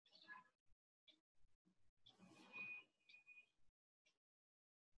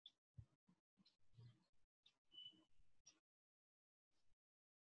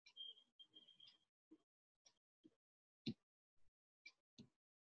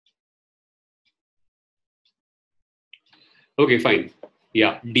 Okay, fine.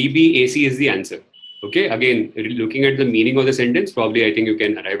 Yeah, DBAC is the answer. Okay, again, looking at the meaning of the sentence, probably I think you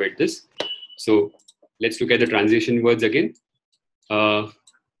can arrive at this. So let's look at the transition words again.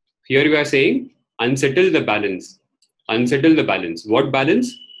 Here you are saying, unsettle the balance. Unsettle the balance. What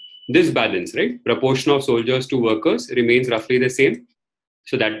balance? This balance, right? Proportion of soldiers to workers remains roughly the same.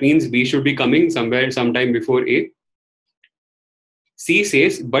 So that means B should be coming somewhere, sometime before A. C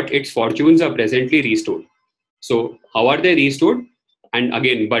says, but its fortunes are presently restored. So how are they restored? And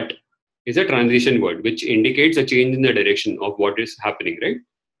again, but is a transition word which indicates a change in the direction of what is happening, right?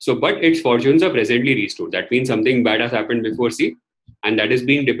 So, but its fortunes are presently restored. That means something bad has happened before C, and that is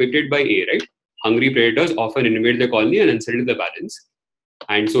being depicted by A, right? Hungry predators often invade the colony and unsettle the balance.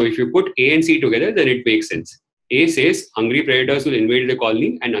 And so, if you put A and C together, then it makes sense. A says hungry predators will invade the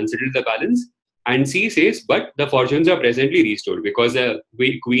colony and unsettle the balance. And C says, but the fortunes are presently restored because the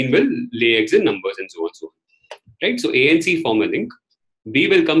queen will lay eggs in numbers and so on and so on. Right? So A and C form a link. B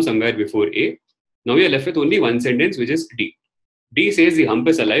will come somewhere before A. Now we are left with only one sentence, which is D. D says the hump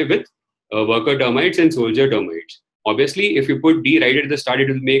is alive with worker termites and soldier termites. Obviously, if you put D right at the start, it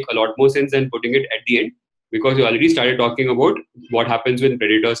will make a lot more sense than putting it at the end, because you already started talking about what happens when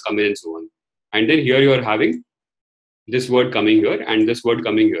predators come in and so on. And then here you are having this word coming here and this word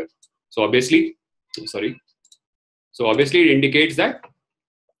coming here. So obviously, it indicates that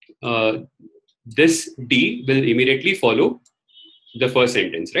this D will immediately follow the first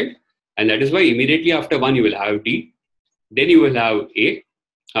sentence, right? And that is why immediately after one you will have D, then you will have A,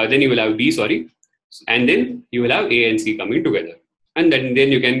 then you will have B, and then you will have A and C coming together. And then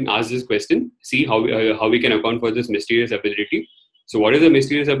you can ask this question, see how we can account for this mysterious ability. So what is the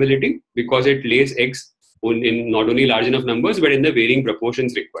mysterious ability? Because it lays eggs in not only large enough numbers, but in the varying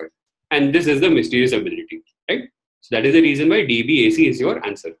proportions required. And this is the mysterious ability, right? So that is the reason why DBAC is your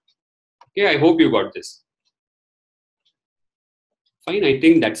answer. Okay, I hope you got this. Fine, I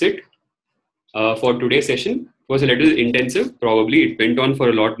think that's it for today's session. It was a little intensive. Probably it went on for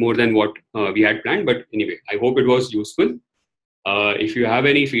a lot more than what we had planned. But anyway, I hope it was useful. If you have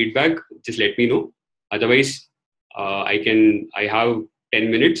any feedback, just let me know. Otherwise, I have 10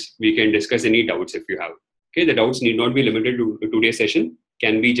 minutes. We can discuss any doubts if you have. Okay, the doubts need not be limited to today's session.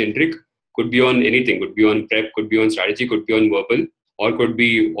 Can be generic. Could be on anything. Could be on prep. Could be on strategy. Could be on verbal. Or could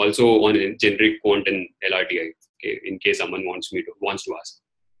be also on generic quant and LRTI. Okay, in case someone wants to ask.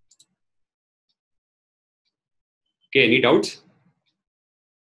 Okay, any doubts?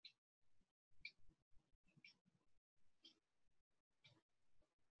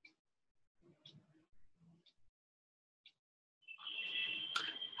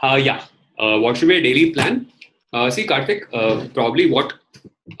 Yeah. What should be a daily plan? See, Karthik, probably what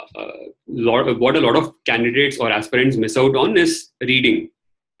a lot of candidates or aspirants miss out on is reading.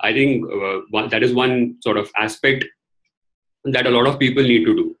 I think that is one sort of aspect that a lot of people need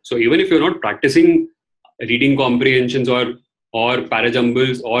to do. So even if you're not practicing reading comprehensions or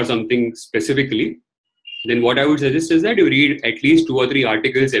Parajumbles or something specifically, then what I would suggest is that you read at least 2 or 3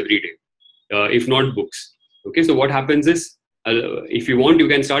 articles every day, if not books. Okay, so what happens is, if you want, you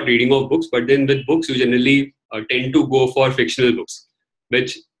can start reading of books, but then with books, you generally tend to go for fictional books,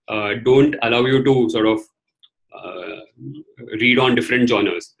 which don't allow you to sort of read on different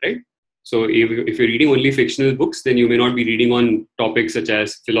genres, right? So if you're reading only fictional books, then you may not be reading on topics such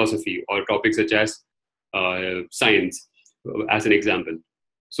as philosophy or topics such as science, as an example.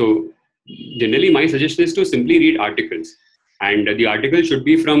 So generally, my suggestion is to simply read articles, and the article should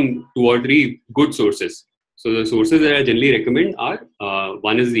be from 2 or 3 good sources. So the sources that I generally recommend are,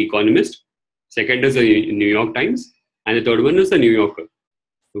 one is The Economist, second is the New York Times, and the third one is the New Yorker.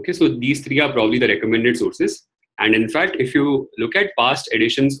 Okay, so these 3 are probably the recommended sources. And in fact, if you look at past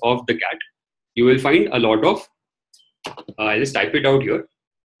editions of the CAT, you will find a lot of, I'll just type it out here.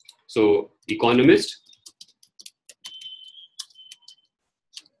 So Economist,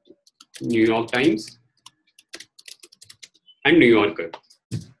 New York Times, and New Yorker.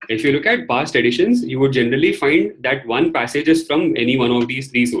 If you look at past editions, you would generally find that one passage is from any one of these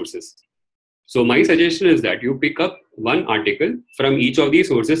 3 sources. So my suggestion is that you pick up one article from each of these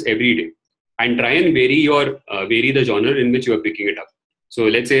sources every day and try and vary the genre in which you are picking it up. So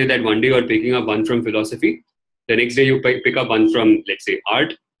let's say that one day you are picking up one from philosophy, the next day you pick up one from, let's say,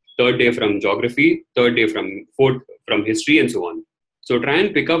 art, third day from geography, fourth from history, and so on. So try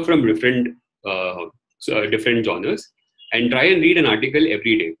and pick up from different different genres, and try and read an article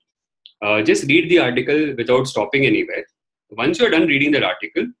every day. Just read the article without stopping anywhere. Once you're done reading that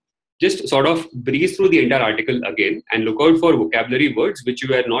article, just sort of breeze through the entire article again and look out for vocabulary words which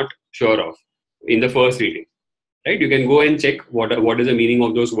you are not sure of in the first reading. Right? You can go and check what is the meaning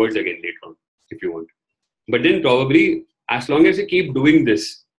of those words again later on if you want. But then probably as long as you keep doing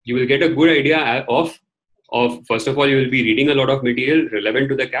this, you will get a good idea of first of all, you will be reading a lot of material relevant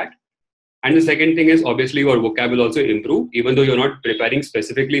to the CAT. And the second thing is obviously your vocab will also improve, even though you're not preparing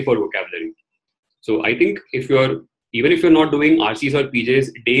specifically for vocabulary. So I think even if you're not doing RCs or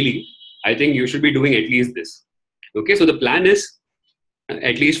PJs daily, I think you should be doing at least this. Okay, so the plan is,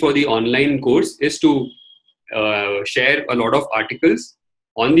 at least for the online course, is to share a lot of articles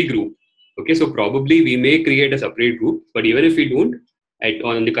on the group. Okay, so probably we may create a separate group, but even if we don't,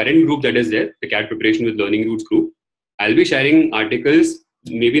 on the current group that is there, the CAT preparation with learning roots group, I'll be sharing articles,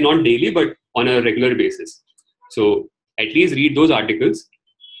 maybe not daily, but on a regular basis. So at least read those articles,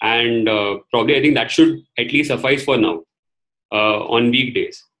 and probably I think that should at least suffice for now on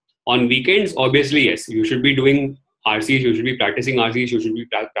weekdays. On weekends, obviously, yes, you should be doing RCs, you should be practicing RCs, you should be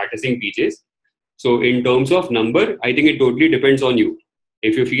practicing PJs. So in terms of number, I think it totally depends on you.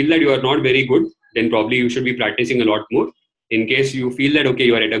 If you feel that you are not very good, then probably you should be practicing a lot more. In case you feel that, okay,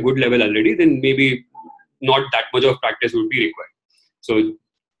 you are at a good level already, then maybe not that much of practice would be required. So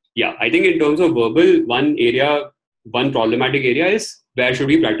yeah, I think in terms of verbal, one problematic area is where should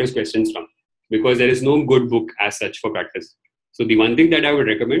we practice questions from? Because there is no good book as such for practice. So the one thing that I would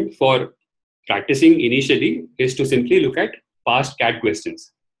recommend for practicing initially is to simply look at past CAT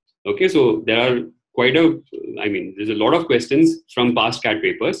questions. Okay, so there's a lot of questions from past CAT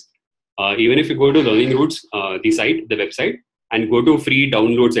papers. Even if you go to Learning Roots, the website, and go to free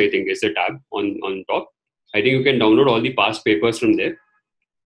downloads, I think is the tab on top. I think you can download all the past papers from there.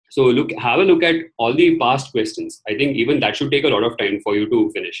 So have a look at all the past questions. I think even that should take a lot of time for you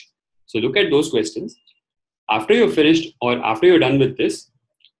to finish. So look at those questions. After you're finished or after you're done with this,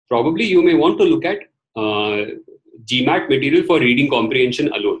 probably you may want to look at GMAT material for reading comprehension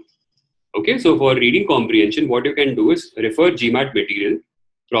alone. Okay, so for reading comprehension, what you can do is refer GMAT material,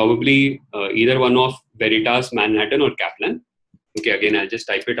 probably either one of Veritas, Manhattan, or Kaplan. Okay, again, I'll just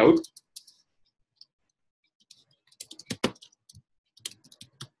type it out.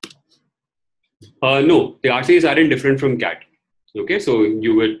 No, the RCs aren't different from CAT. Okay, so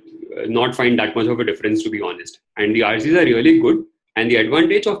you would not find that much of a difference, to be honest. And the RCs are really good. And the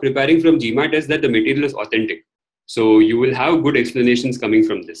advantage of preparing from GMAT is that the material is authentic. So you will have good explanations coming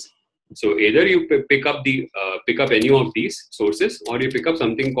from this. So either you pick up any of these sources, or you pick up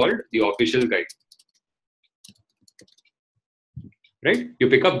something called the official guide. Right? You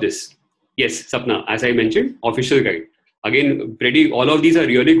pick up this. Yes, Sapna, as I mentioned, official guide. Again, all of these are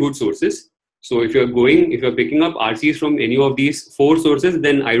really good sources. So if you're picking up RCs from any of these 4 sources,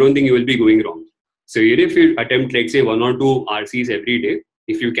 then I don't think you will be going wrong. So even if you attempt, let's say, 1 or 2 RCs every day,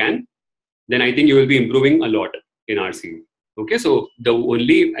 if you can, then I think you will be improving a lot in RC. Okay, so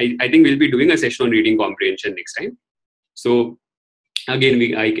I think we'll be doing a session on reading comprehension next time. So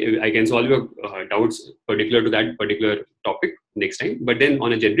again, I can solve your doubts particular to that particular topic next time. But then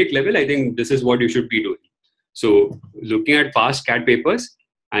on a generic level, I think this is what you should be doing. So looking at past CAT papers,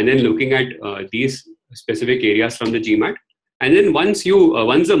 and then looking at these specific areas from the GMAT. And then once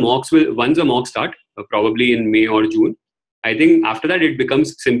the mocks start, probably in May or June, I think after that it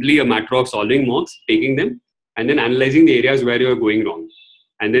becomes simply a matter of solving mocks, taking them, and then analyzing the areas where you're going wrong,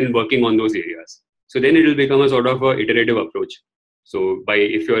 and then working on those areas. So then it will become a sort of a iterative approach. So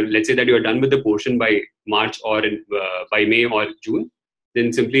let's say that you're done with the portion by March or by May or June,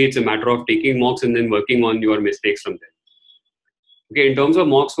 then simply it's a matter of taking mocks and then working on your mistakes from there. Okay, in terms of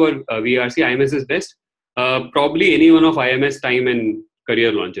mocks for VRC, IMS is best. Probably any one of IMS, Time, and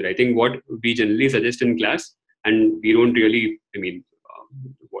Career Launcher. I think what we generally suggest in class, and we don't really,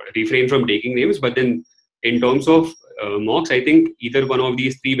 refrain from taking names, but then in terms of mocks, I think either one of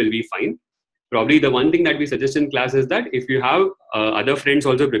these 3 will be fine. Probably the one thing that we suggest in class is that if you have other friends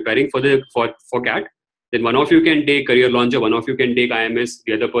also preparing for CAT, then one of you can take Career Launcher, one of you can take IMS,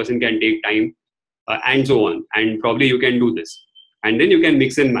 the other person can take Time, and so on. And probably you can do this. And then you can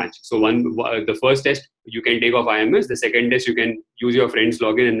mix and match. So the first test you can take off IMS, the second test you can use your friend's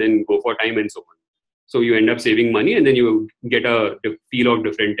login and then go for Time and so on. So you end up saving money, and then you get a feel of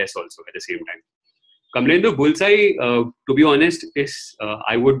different tests also at the same time. Complain the Bullseye, to be honest, is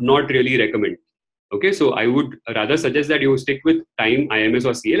I would not really recommend. Okay, so I would rather suggest that you stick with Time, IMS,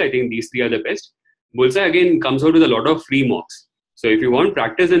 or CL. I think these 3 are the best. Bullseye again comes out with a lot of free mocks. So if you want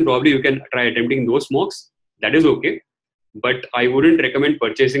practice, then probably you can try attempting those mocks. That is okay. But I wouldn't recommend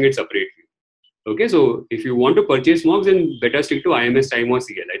purchasing it separately. Okay, so if you want to purchase mocks, then better stick to IMS Time or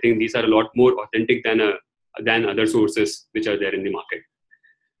CL. I think these are a lot more authentic than other sources which are there in the market.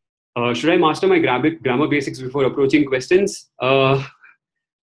 Should I master my grammar basics before approaching questions?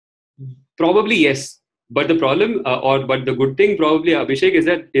 Probably yes. But the problem, but the good thing, probably Abhishek,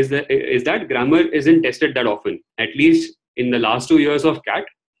 is that grammar isn't tested that often. At least in the last 2 years of CAT,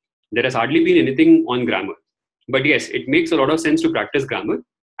 there has hardly been anything on grammar. But yes, it makes a lot of sense to practice grammar,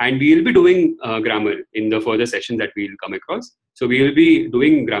 and we will be doing grammar in the further session that we will come across. So we will be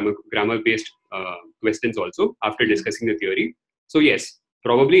doing grammar-based questions also after discussing the theory. So yes,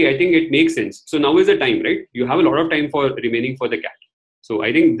 probably I think it makes sense. So now is the time, right? You have a lot of time for remaining for the CAT. So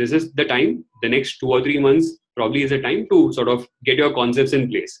I think this is the time. The next 2 or 3 months probably is the time to sort of get your concepts in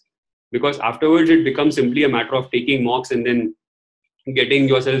place, because afterwards it becomes simply a matter of taking mocks and then getting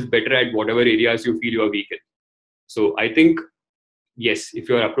yourself better at whatever areas you feel you are weak in. So I think, yes, if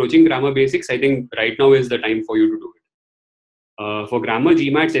you are approaching grammar basics, I think right now is the time for you to do it. For grammar,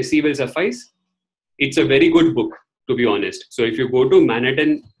 GMAT's SC will suffice. It's a very good book, to be honest. So if you go to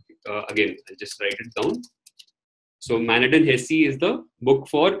Manhattan, again, I'll just write it down. So Manhattan SC is the book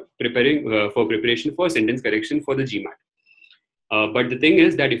for preparation for sentence correction for the GMAT. But the thing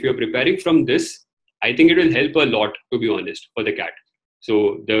is that if you're preparing from this, I think it will help a lot, to be honest, for the CAT.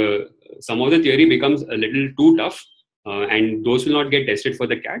 So some of the theory becomes a little too tough, and those will not get tested for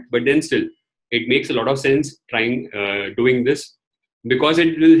the CAT. But then still, it makes a lot of sense doing this, because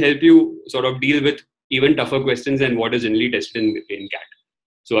it will help you sort of deal with even tougher questions than what is generally tested in CAT.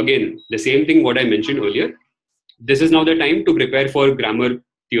 So again, the same thing what I mentioned earlier. This is now the time to prepare for grammar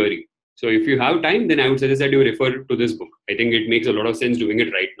theory. So if you have time, then I would suggest that you refer to this book. I think it makes a lot of sense doing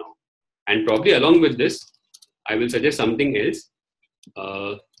it right now. And probably along with this, I will suggest something else.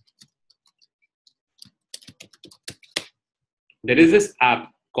 There is this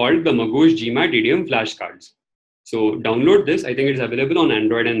app called the Magoosh GMAT Idiom Flashcards. So download this. I think it's available on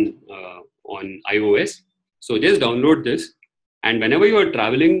Android and on iOS. So just download this. And whenever you are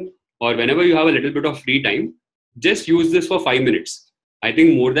traveling or whenever you have a little bit of free time, just use this for 5 minutes. I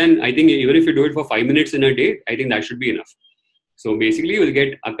think even if you do it for 5 minutes in a day, I think that should be enough. So basically, you will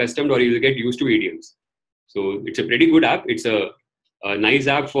get accustomed or you will get used to idioms. So it's a pretty good app. It's a nice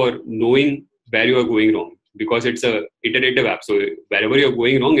app for knowing where you are going wrong, because it's a iterative app. So wherever you're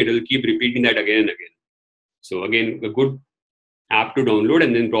going wrong, it will keep repeating that again and again. So again, a good app to download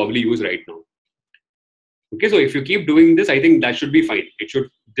and then probably use right now. Okay, so if you keep doing this, I think that should be fine.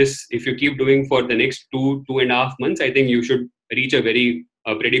 If you keep doing for the next 2.5 months, I think you should reach a pretty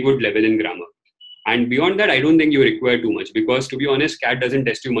good level in grammar. And beyond that, I don't think you require too much, because to be honest, CAT doesn't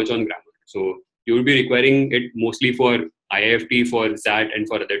test you much on grammar. So you will be requiring it mostly for IIFT, for SAT, and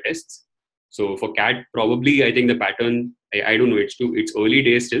for other tests. So for CAT, probably I think the pattern, I don't know, it's early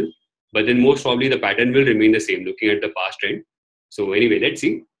days still, but then most probably the pattern will remain the same, looking at the past trend. So anyway, let's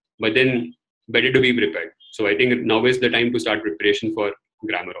see. But then better to be prepared. So I think now is the time to start preparation for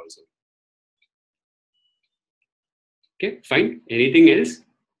grammar also. Okay, fine. Anything else?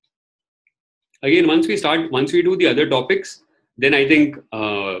 Again, once we do the other topics, then I think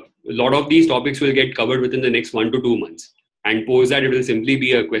a lot of these topics will get covered within the next 1 to 2 months. And post that, it will simply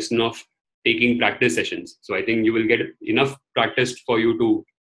be a question of taking practice sessions. So I think you will get enough practice for you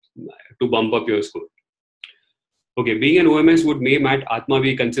to bump up your score. Okay, being an OMS, would NMAT Atma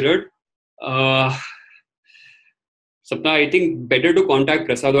be considered? Sapna, I think better to contact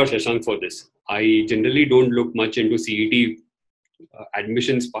Prasad or Shashank for this. I generally don't look much into CET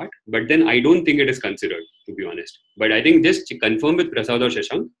admissions part, but then I don't think it is considered, to be honest. But I think just confirm with Prasad or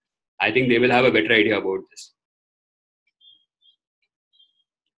Shashank. I think they will have a better idea about this.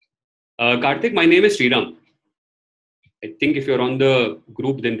 Karthik, my name is Sriram. I think if you're on the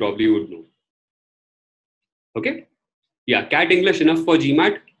group, then probably you would know. Okay? Yeah, CAT English enough for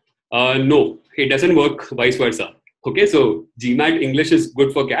GMAT? No, it doesn't work vice versa. Okay, so GMAT English is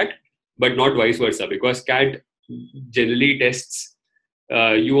good for CAT, but not vice versa, because CAT generally tests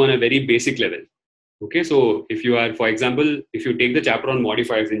you on a very basic level. Okay, so if you are, for example, if you take the chapter on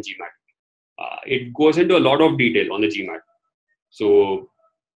modifiers in GMAT, it goes into a lot of detail on the GMAT. So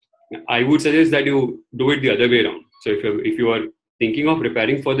I would suggest that you do it the other way around. So if you are thinking of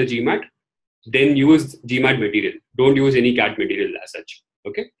preparing for the GMAT, then use GMAT material. Don't use any CAT material as such.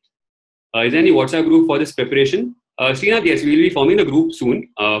 Okay. Is there any WhatsApp group for this preparation? Srinath, yes, we will be forming a group soon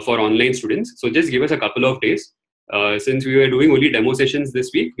for online students. So just give us a couple of days. Since we were doing only demo sessions this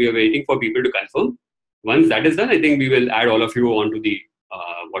week, we are waiting for people to confirm. Once that is done, I think we will add all of you onto the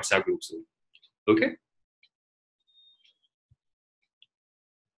WhatsApp group soon. Okay.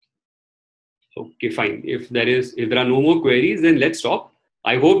 Okay, fine. If there are no more queries, then let's stop.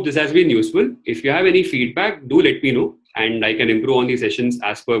 I hope this has been useful. If you have any feedback, do let me know and I can improve on the sessions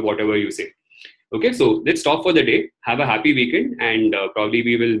as per whatever you say. Okay, so let's stop for the day. Have a happy weekend and probably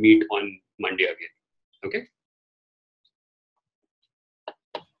we will meet on Monday again. Okay.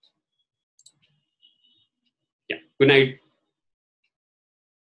 Yeah. Good night.